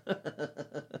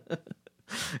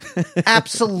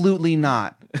 Absolutely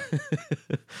not.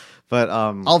 But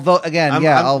I'll vote again.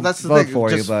 I'll that's the vote thing. for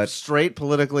Just you. But straight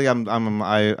politically, I'm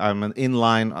in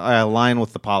line. I align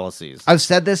with the policies. I've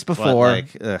said this before.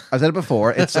 like, ugh. I've said it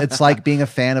before. It's like being a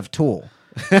fan of Tool.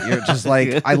 You're just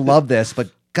like, I love this, but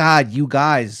God, you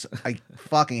guys, I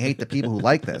fucking hate the people who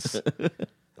like this.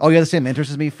 Oh, you have the same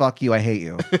interest as me? Fuck you. I hate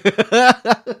you.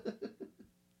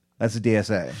 That's the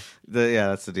DSA.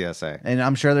 That's the DSA. And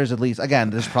I'm sure there's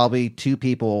there's probably 2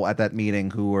 people at that meeting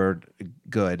who were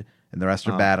good, and the rest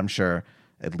are bad. I'm sure.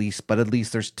 At least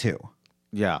there's 2.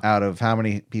 Yeah. Out of how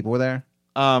many people were there?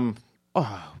 Oh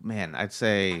man, I'd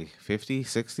say 50,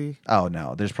 60. Oh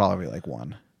no, there's probably like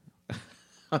 1.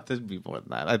 There'd be more than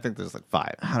that. I think there's like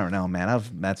 5. I don't know, man.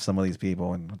 I've met some of these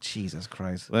people, and Jesus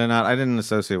Christ, They're not. I didn't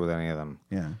associate with any of them.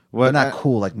 yeah, What- they're not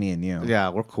cool like me and you. Yeah,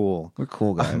 we're cool. We're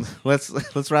cool guys. Let's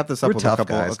wrap this up We're with tough a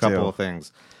guys, couple too. of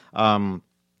things.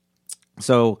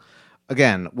 So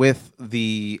again, with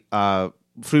the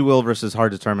free will versus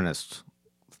hard determinist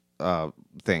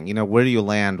thing, where do you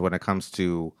land when it comes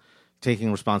to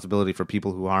taking responsibility for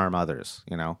people who harm others?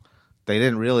 They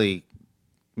didn't really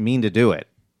mean to do it.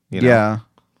 Yeah.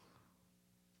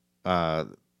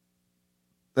 And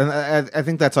I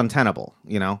think that's untenable.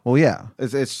 Well, yeah.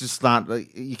 It's just not.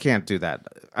 You can't do that.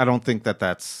 I don't think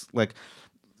that's like,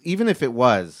 even if it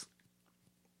was,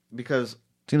 because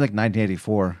Seems like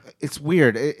 1984. it's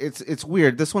weird. It's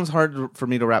weird. This one's hard for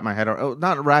me to wrap my head around. Oh,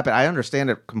 not wrap it. I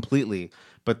understand it completely,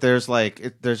 but there's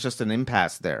there's just an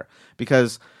impasse there,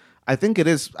 because I think it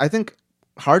is. I think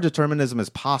hard determinism is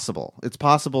possible. It's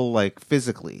possible, like,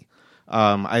 physically.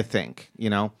 I think,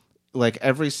 like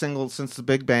since the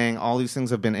Big Bang, all these things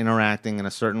have been interacting in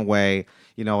a certain way.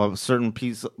 A certain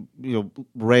piece,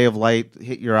 ray of light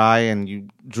hit your eye, and you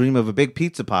dream of a big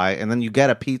pizza pie, and then you get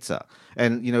a pizza,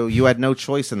 and you had no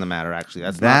choice in the matter. Actually,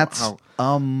 that's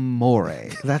amore.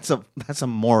 that's a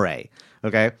more.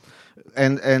 Okay,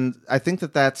 and I think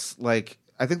that's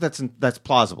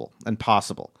plausible and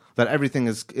possible, that everything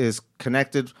is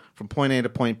connected from point A to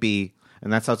point B,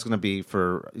 and that's how it's going to be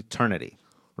for eternity.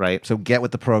 Right. So get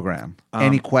with the program.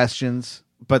 Any questions?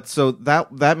 But so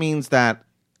that means that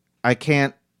you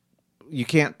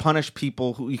can't punish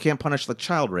people you can't punish like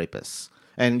child rapists,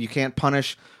 and you can't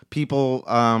punish people,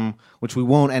 which we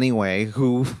won't anyway,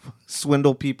 who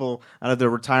swindle people out of their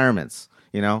retirements,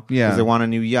 because they want a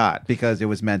new yacht. Because it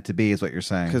was meant to be, is what you're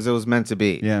saying. Because it was meant to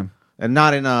be. Yeah. And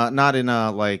not in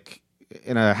a like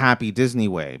in a happy Disney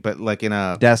way, but like in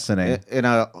a Destiny. in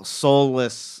a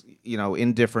soulless,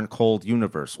 indifferent, cold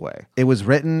universe way. It was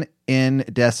written in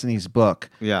Destiny's book.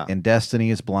 Yeah. And Destiny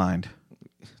is blind.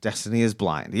 Destiny is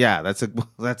blind. Yeah,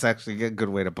 that's actually a good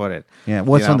way to put it. Yeah.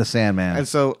 What's on the Sandman? And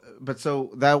so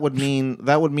that would mean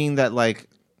that like.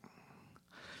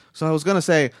 So I was gonna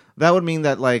say that would mean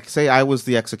that, like, say I was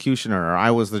the executioner, or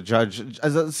I was the judge.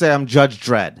 Say I'm Judge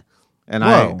Dredd, and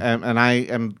Whoa. I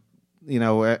am,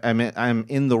 I'm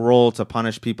in the role to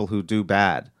punish people who do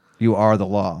bad. You are the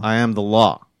law. I am the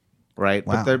law, right?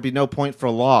 Wow. But there'd be no point for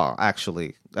law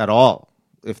actually at all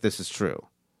if this is true.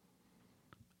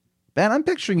 Ben, I'm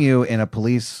picturing you in a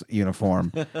police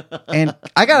uniform. And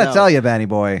I got to tell you, Benny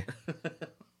boy,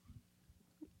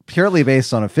 purely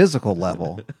based on a physical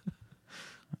level,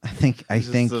 I think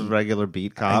Just a regular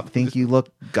beat cop. I think you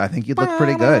look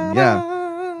pretty good.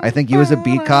 Yeah. I think you as a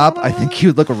beat cop, I think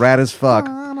you look rad as fuck.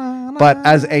 But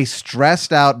as a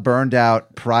stressed out, burned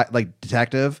out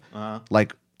detective,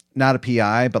 like not a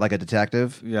PI, but like a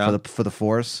detective for the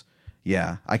force.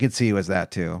 Yeah, I could see you as that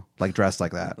too. Like dressed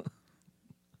like that.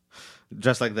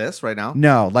 Just like this right now?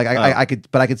 No, like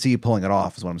I could see you pulling it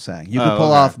off. Is what I'm saying. You could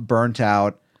pull off burnt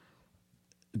out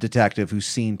detective who's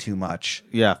seen too much.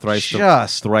 Yeah, thrice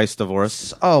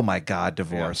divorced. Oh my God,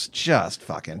 divorce. Just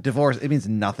fucking divorce. It means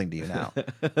nothing to you now.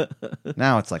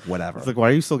 Now it's like whatever. It's like, why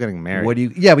are you still getting married? What do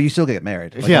you? Yeah, but you still get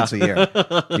married once a year.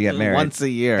 You get married Once a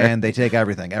year, and they take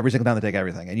everything. Every single time they take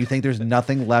everything, and you think there's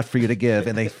nothing left for you to give,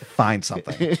 and they find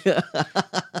something.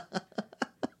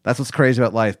 That's what's crazy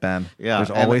about life, Ben. Yeah, there's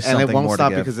always and something it won't more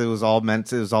stop to give. because it was all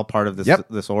part of this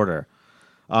this order.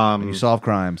 And you solve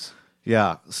crimes.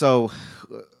 Yeah. So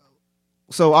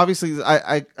obviously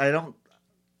I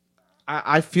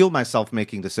feel myself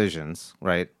making decisions,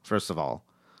 right? First of all.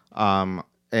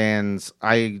 And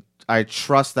I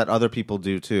trust that other people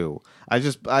do too. I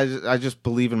just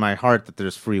believe in my heart that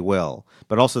there's free will,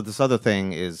 but also this other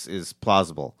thing is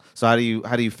plausible. So how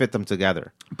do you fit them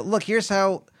together? But look, here's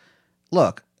how.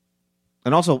 Look,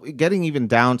 And also getting even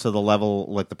down to the level,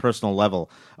 like the personal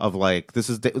level of like, this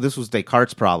was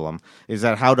Descartes' problem, is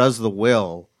that how does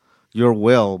your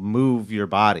will move your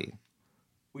body?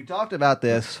 We talked about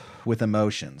this with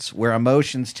emotions, where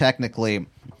emotions technically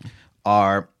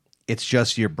it's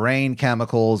just your brain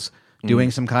chemicals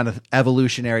doing some kind of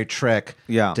evolutionary trick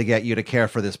to get you to care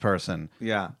for this person.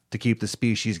 Yeah. To keep the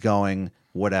species going,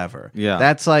 whatever. Yeah.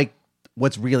 That's like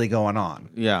what's really going on.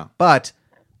 Yeah. But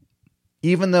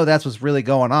even though that's what's really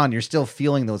going on, you're still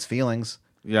feeling those feelings.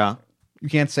 Yeah. You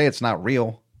can't say it's not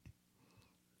real.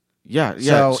 Yeah.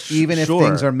 Yeah. So even if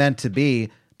things are meant to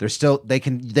be, they're still they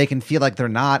can feel like they're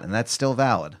not, and that's still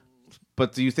valid.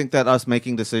 But do you think that us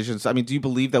making decisions, I mean, do you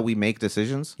believe that we make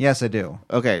decisions? Yes, I do.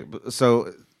 Okay.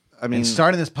 So I mean, and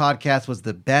starting this podcast was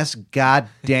the best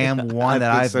goddamn one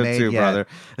that I've made too, yet.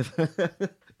 Brother.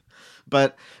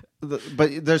 but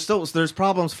there's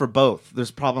problems for both.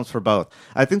 There's problems for both.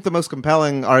 I think the most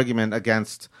compelling argument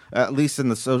against, at least in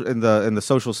the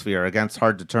social sphere, against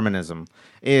hard determinism,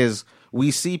 is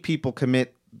we see people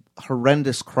commit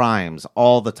horrendous crimes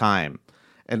all the time,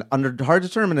 and under hard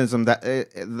determinism,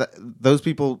 those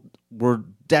people were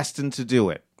destined to do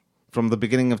it from the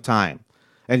beginning of time,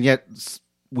 and yet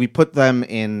we put them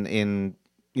in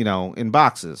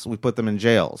boxes. We put them in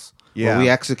jails. Yeah. Or we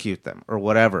execute them or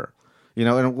whatever. And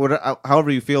however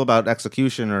you feel about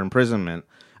execution or imprisonment,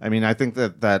 I mean, I think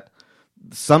that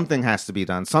something has to be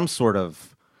done. Some sort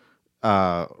of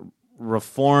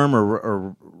reform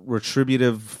or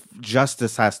retributive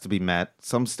justice has to be met.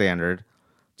 Some standard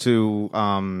to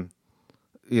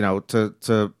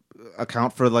to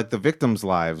account for like the victims'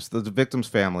 lives, the victims'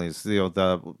 families,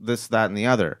 the this, that, and the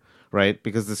other. Right,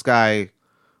 because this guy,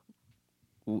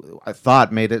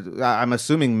 I'm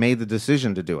assuming made the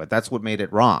decision to do it. That's what made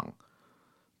it wrong.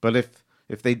 But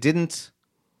if they didn't,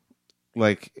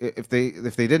 like, if they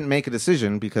didn't make a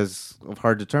decision because of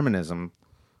hard determinism,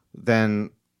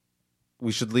 then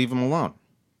we should leave them alone.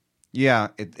 Yeah,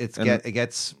 it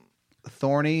gets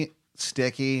thorny,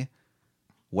 sticky,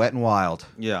 wet, and wild.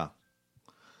 Yeah.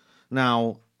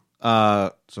 Now,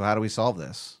 so how do we solve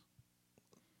this?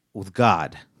 With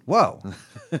God. Whoa.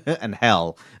 And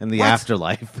hell and the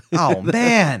afterlife. Oh,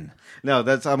 man. No, I'm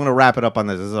going to wrap it up on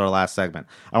this. This is our last segment.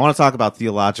 I want to talk about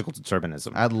theological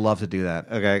determinism. I'd love to do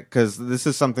that. Okay, because this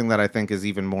is something that I think is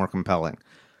even more compelling.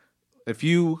 If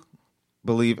you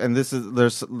believe, and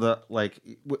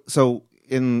so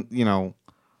in,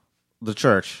 the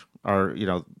church, or,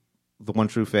 the one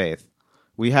true faith,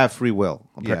 we have free will.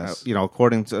 Yes.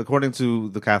 According to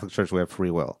the Catholic Church, we have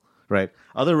free will. Right.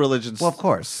 Other religions, well, of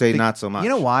course, say not so much. You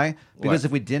know why? Because What?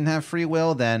 if we didn't have free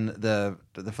will, then the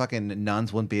fucking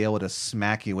nuns wouldn't be able to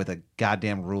smack you with a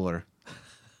goddamn ruler.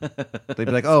 They'd be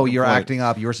like, "Oh, you're acting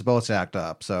up. You were supposed to act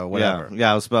up. So whatever."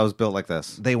 Yeah. I was built like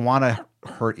this. They want to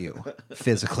hurt you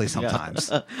physically sometimes.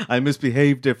 I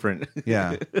misbehave different.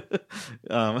 Yeah.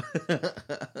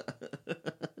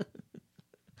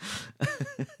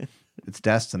 It's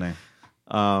destiny.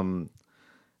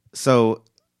 So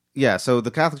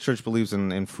the Catholic Church believes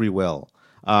in free will,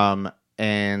 and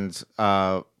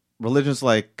religions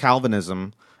like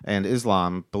Calvinism and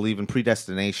Islam believe in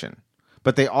predestination.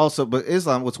 But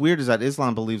Islam, what's weird is that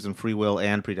Islam believes in free will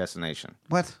and predestination.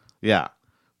 What? Yeah,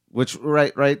 which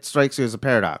right strikes you as a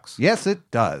paradox. Yes,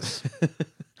 it does.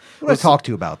 Who do I talk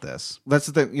to about this? That's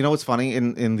the thing. You know what's funny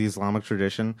in the Islamic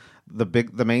tradition?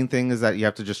 The main thing is that you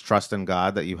have to just trust in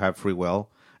God, that you have free will,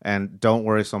 and don't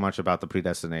worry so much about the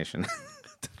predestination.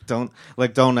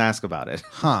 Don't ask about it,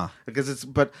 huh? Because it's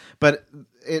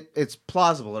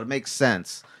plausible. It makes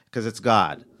sense because it's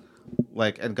God,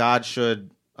 and God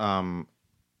should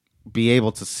be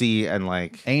able to see and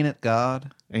Ain't it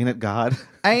God? Ain't it God?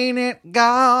 Ain't it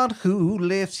God who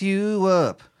lifts you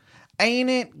up? Ain't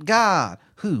it God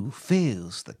who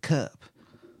fills the cup?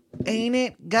 Ain't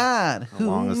it God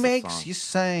who makes you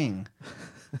sing?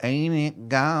 Ain't it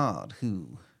God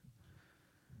who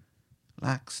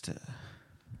likes to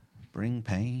bring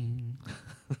pain?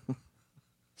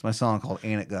 It's my song called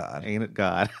Ain't It God. Ain't it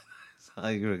God? I thought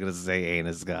you were going to say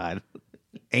Anus God.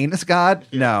 Anus God?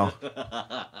 No.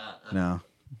 No.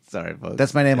 Sorry, folks.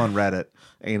 That's my name on Reddit.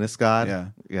 Anus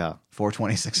God? Yeah.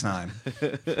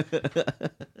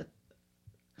 426.9.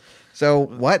 So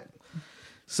what?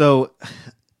 So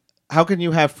how can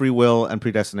you have free will and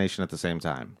predestination at the same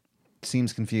time?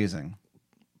 Seems confusing.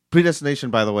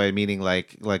 Predestination, by the way, meaning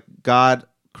like God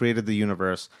created the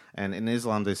universe, and in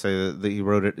Islam they say that he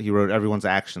wrote everyone's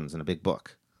actions in a big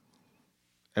book.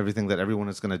 Everything that everyone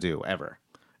is going to do ever.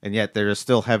 And yet there is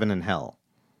still heaven and hell.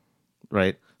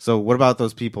 Right? So what about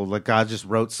those people? Like God just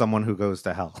wrote someone who goes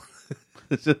to hell.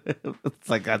 It's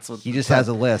like that's what He just has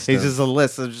a list. He's just a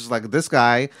list of just like this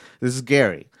guy. This is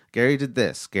Gary. Gary did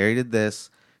this. Gary did this.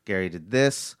 Gary did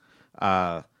this.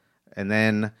 And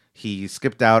then he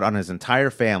skipped out on his entire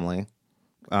family.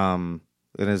 And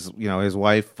his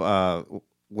wife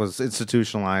was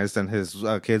institutionalized, and his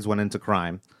kids went into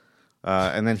crime.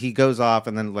 And then he goes off,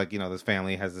 and then this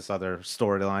family has this other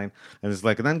storyline, and it's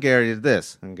like, and then Gary did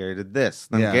this, and Gary did this,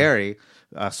 then Gary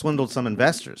swindled some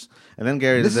investors, and then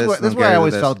Gary did this. This is where I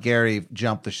always felt Gary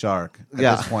jumped the shark at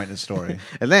this point in the story.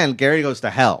 And then Gary goes to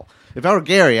hell. If I were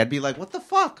Gary, I'd be like, what the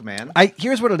fuck, man?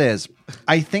 Here's what it is.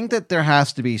 I think that there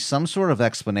has to be some sort of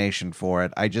explanation for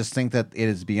it. I just think that it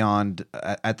is beyond,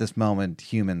 at this moment,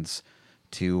 humans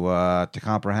to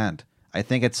comprehend. I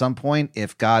think at some point,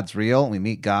 if God's real, we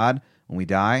meet God when we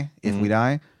die, if we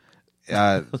die,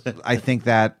 I think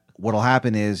that what'll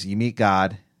happen is you meet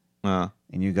God and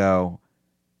you go,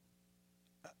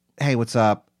 hey, what's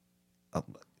up?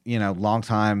 Long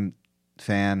time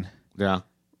fan. Yeah.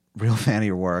 Real fan of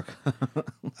your work.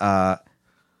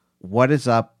 What is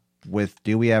up with,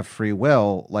 do we have free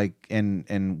will?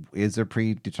 And is there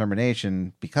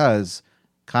predetermination? Because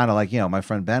kind of like, my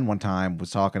friend Ben one time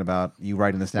was talking about you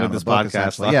writing this down in this the book,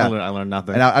 podcast. Yeah. I learned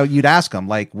nothing. And you'd ask him,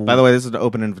 like, by the way, this is an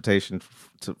open invitation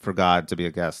for God to be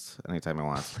a guest anytime he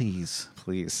wants. Please.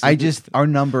 Our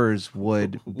numbers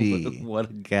would be. What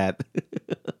a get.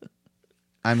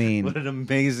 I mean, what an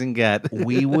amazing get.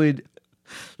 We would.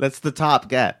 That's the top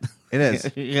get. It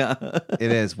is. Yeah.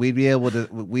 It is. We'd be able to.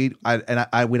 We'd have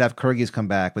Kyrgyz come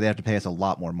back, but they have to pay us a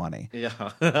lot more money.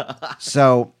 Yeah.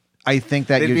 So I think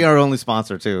that they'd be our only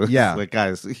sponsor too. Yeah. Like,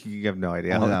 guys, you have no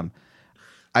idea.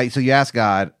 So you ask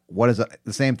God, what is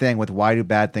the same thing with why do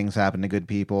bad things happen to good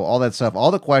people? All that stuff.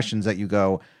 All the questions that you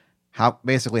go, how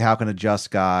can a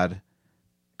just God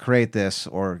create this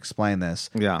or explain this?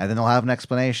 Yeah. And then they'll have an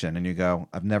explanation, and you go,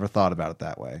 I've never thought about it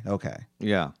that way. Okay.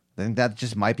 Yeah. I think that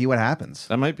just might be what happens.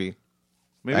 That might be.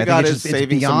 Maybe God is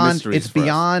saving some mysteries. It's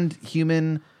beyond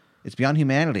human. It's beyond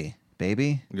humanity,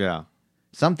 baby. Yeah.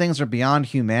 Some things are beyond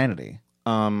humanity.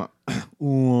 Like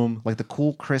the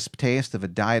cool, crisp taste of a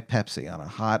Diet Pepsi on a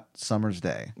hot summer's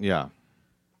day. Yeah.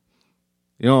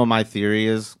 You know what my theory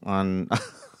is on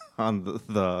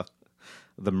the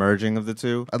merging of the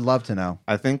two? I'd love to know.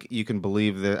 I think you can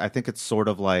believe that. I think it's sort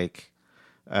of like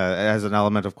it has an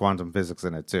element of quantum physics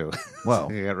in it too. Whoa.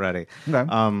 So get ready.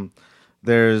 Okay.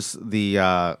 There's the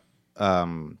I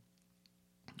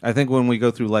think when we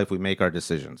go through life, we make our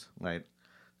decisions, right?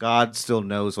 God still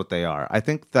knows what they are. I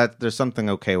think that there's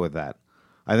something okay with that.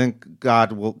 I think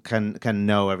God can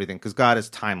know everything because God is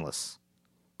timeless.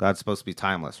 God's supposed to be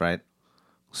timeless, right?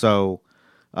 So,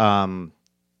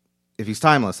 if he's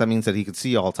timeless, that means that he can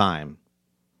see all time.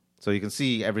 So he can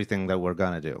see everything that we're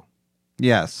gonna do.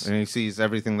 Yes. And he sees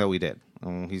everything that we did.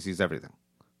 He sees everything.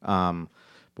 But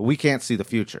we can't see the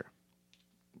future,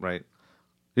 right?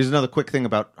 Here's another quick thing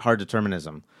about hard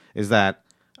determinism, is that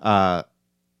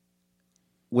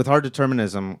with hard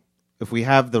determinism, if we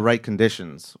have the right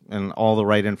conditions and all the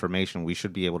right information, we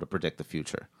should be able to predict the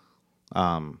future.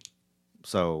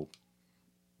 So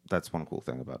that's one cool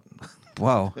thing about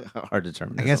Whoa. hard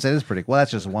determinism. I guess that is pretty cool.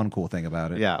 That's just one cool thing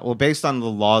about it. Yeah, well, based on the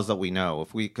laws that we know,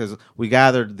 because we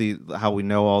gathered how we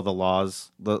know all the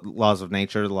laws of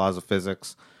nature, the laws of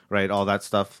physics, right? All that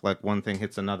stuff. Like one thing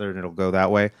hits another, and it'll go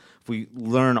that way. If we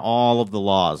learn all of the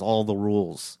laws, all the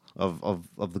rules of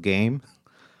the game,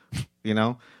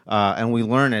 and we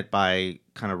learn it by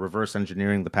kind of reverse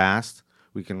engineering the past,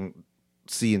 we can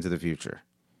see into the future.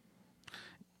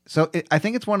 So I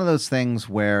think it's one of those things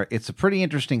where it's a pretty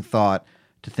interesting thought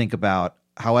to think about.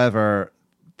 However,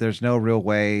 there's no real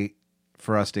way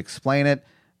for us to explain it.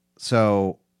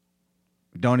 So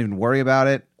don't even worry about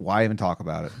it. Why even talk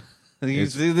about it? You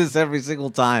do this every single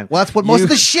time. Well, that's what most of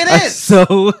the shit is.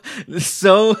 So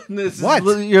What?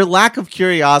 Your lack of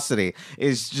curiosity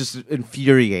is just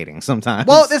infuriating sometimes.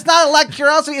 Well, it's not a lack of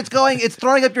curiosity. It's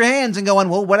throwing up your hands and going,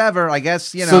 well, whatever. I guess,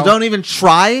 So don't even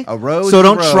try. A rose. So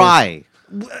don't try.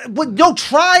 Well, don't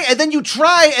try, and then you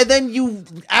try, and then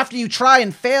after you try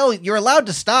and fail, you're allowed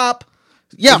to stop.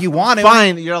 Yeah, if you want to.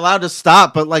 Fine, you're allowed to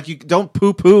stop, but you don't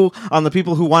poo-poo on the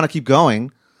people who want to keep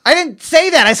going. I didn't say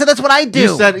that. I said that's what I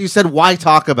do. You said why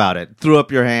talk about it? Threw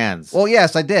up your hands. Well,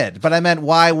 yes, I did, but I meant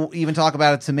why even talk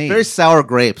about it to me? Very sour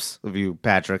grapes of you,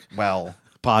 Patrick. Well,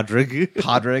 Podrick.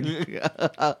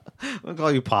 I'll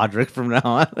call you Podrick from now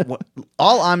on.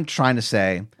 All I'm trying to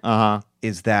say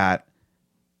is that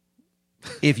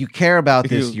if you care about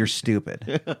this, you're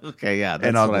stupid. Okay, yeah, that's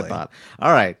and what ugly. I thought.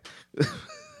 All right.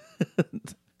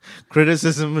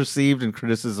 Criticism received and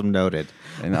criticism noted.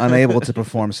 And unable to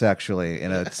perform sexually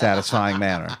in a satisfying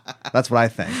manner. That's what I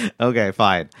think. Okay,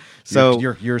 fine. So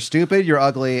you're stupid, you're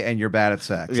ugly, and you're bad at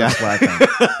sex. Yeah. That's what I think.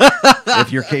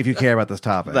 if you care about this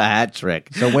topic. The hat trick.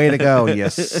 So way to go, you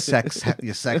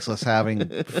sexless having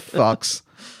fucks.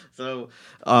 So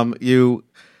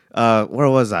where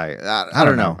was I? I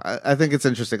don't know. I think it's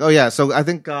interesting. Oh yeah, so I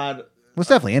think God Well, it's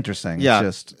definitely interesting. Yeah.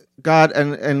 It's just God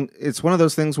and it's one of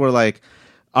those things where like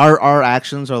our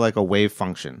actions are like a wave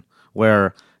function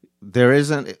where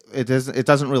it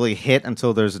doesn't really hit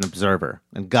until there's an observer,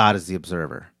 and God is the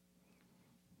observer.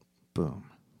 Boom.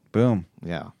 boom.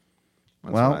 Yeah.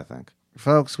 That's Well, what I think.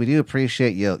 Folks, we do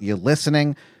appreciate you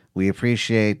listening. We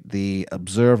appreciate the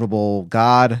observable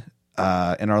God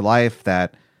in our life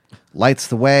that lights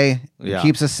the way and Yeah.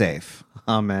 keeps us safe.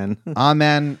 Amen.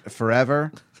 Amen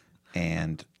forever,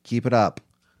 and keep it up.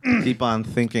 Keep on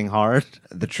thinking hard.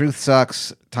 The truth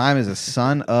sucks. Time is a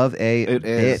son of a It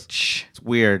is. bitch. It's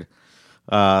weird.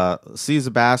 C's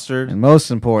a bastard. And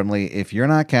most importantly, if you're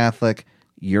not Catholic,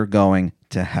 you're going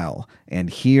to hell.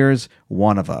 And here's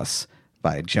One of Us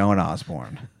by Joan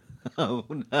Osborne. Oh,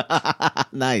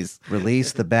 nice.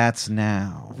 Release the bats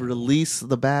now. Release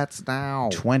the bats now.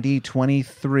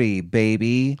 2023,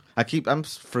 baby. I'm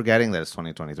forgetting that it's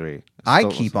 2023. I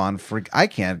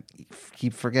can't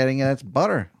keep forgetting that it's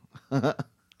butter. It's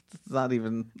not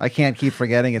even. I can't keep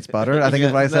forgetting it's butter. I think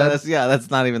is what I said. That's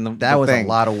not even the. That the was thing. a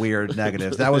lot of weird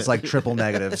negatives. That was like triple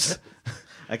negatives.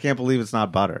 I can't believe it's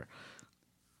not butter.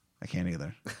 I can't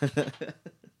either.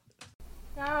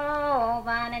 So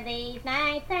one of these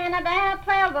nights and about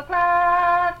 12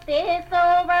 o'clock, this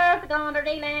old world's gonna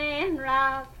reel and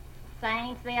rock.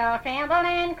 Saints will tremble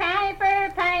and cry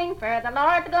for pain, for the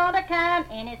Lord's gonna come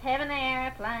in his heaven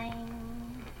airplane.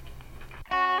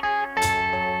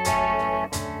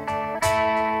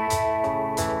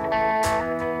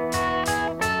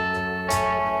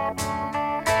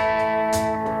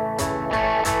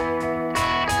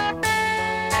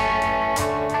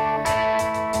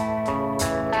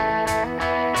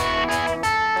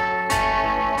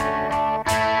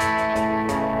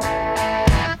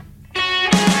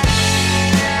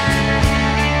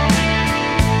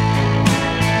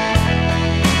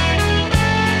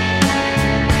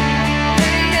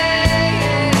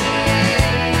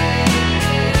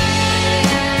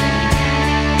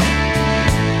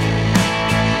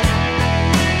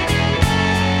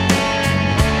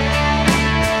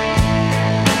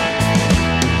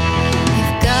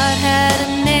 If God had a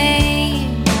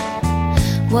name,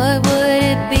 what would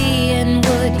it be, and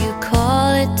would you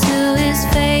call it to his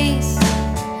face?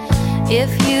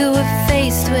 If you were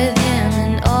faced with him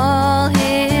in all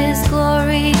his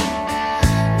glory,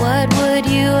 what would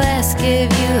you ask if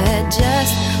you had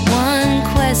just one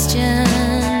question?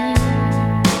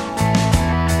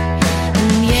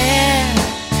 And yeah,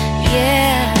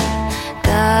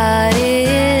 God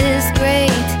is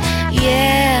great.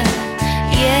 Yeah,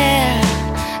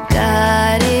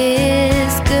 God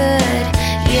is good.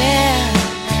 Yeah.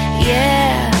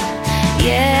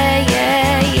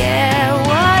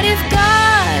 What if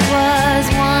God was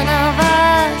one of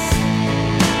us?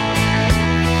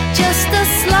 Just a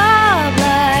slob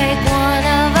like one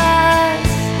of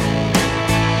us.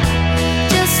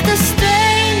 Just a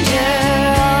stranger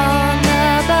on the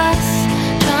bus,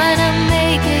 trying to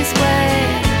make his way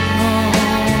home.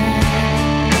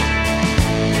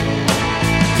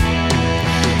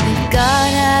 If God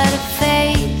had a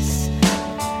face,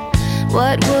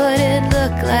 what would it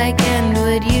look like, and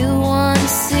would you want to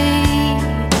see?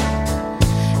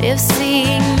 If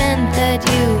seeing meant that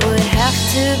you would have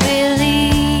to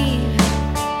believe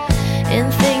in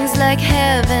things like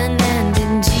heaven and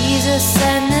in Jesus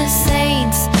and the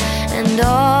saints and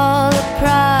all the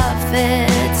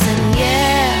prophets. And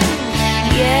yeah,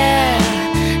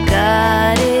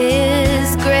 God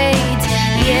is great.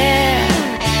 Yeah,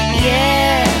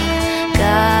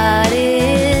 God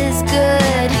is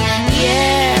good.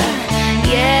 Yeah.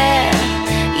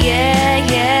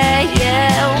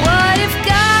 What if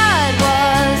God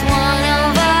was one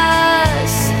of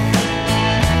us?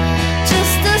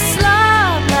 Just a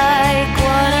slob like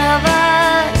one of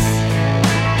us.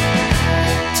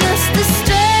 Just a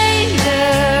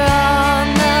stranger on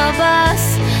the bus,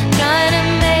 trying to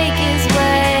make his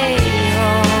way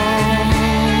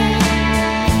home.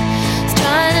 He's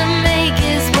trying to make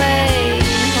his way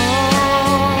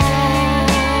home.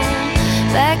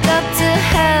 Back up to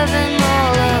heaven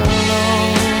all alone.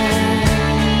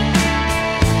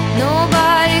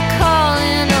 Nobody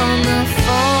calling on the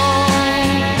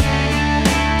phone,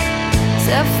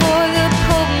 except for the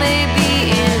Pope maybe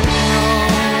in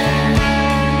Rome.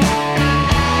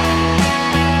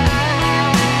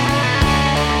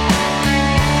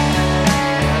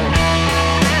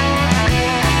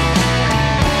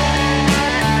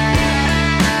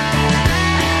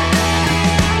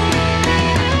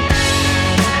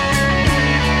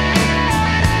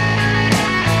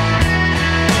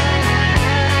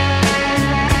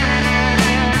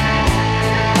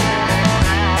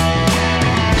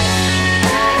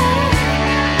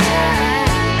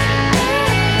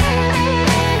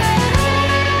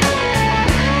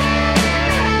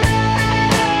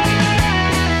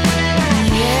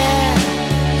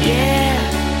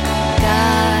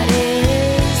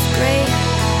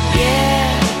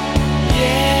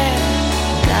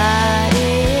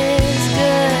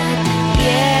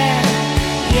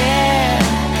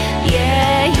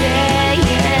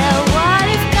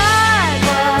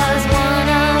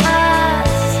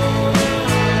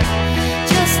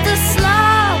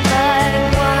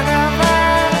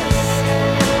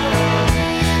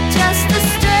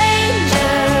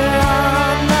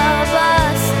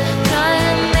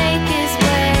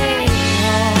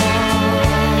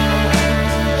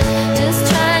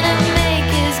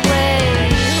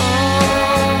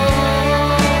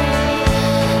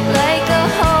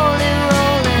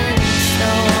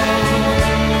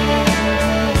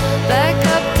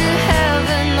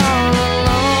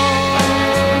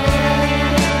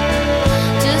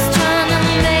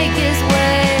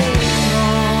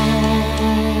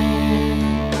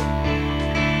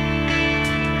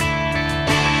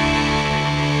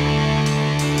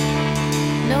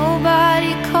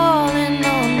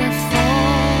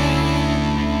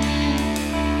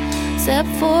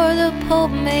 for the Pope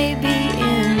may be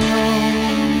in Rome.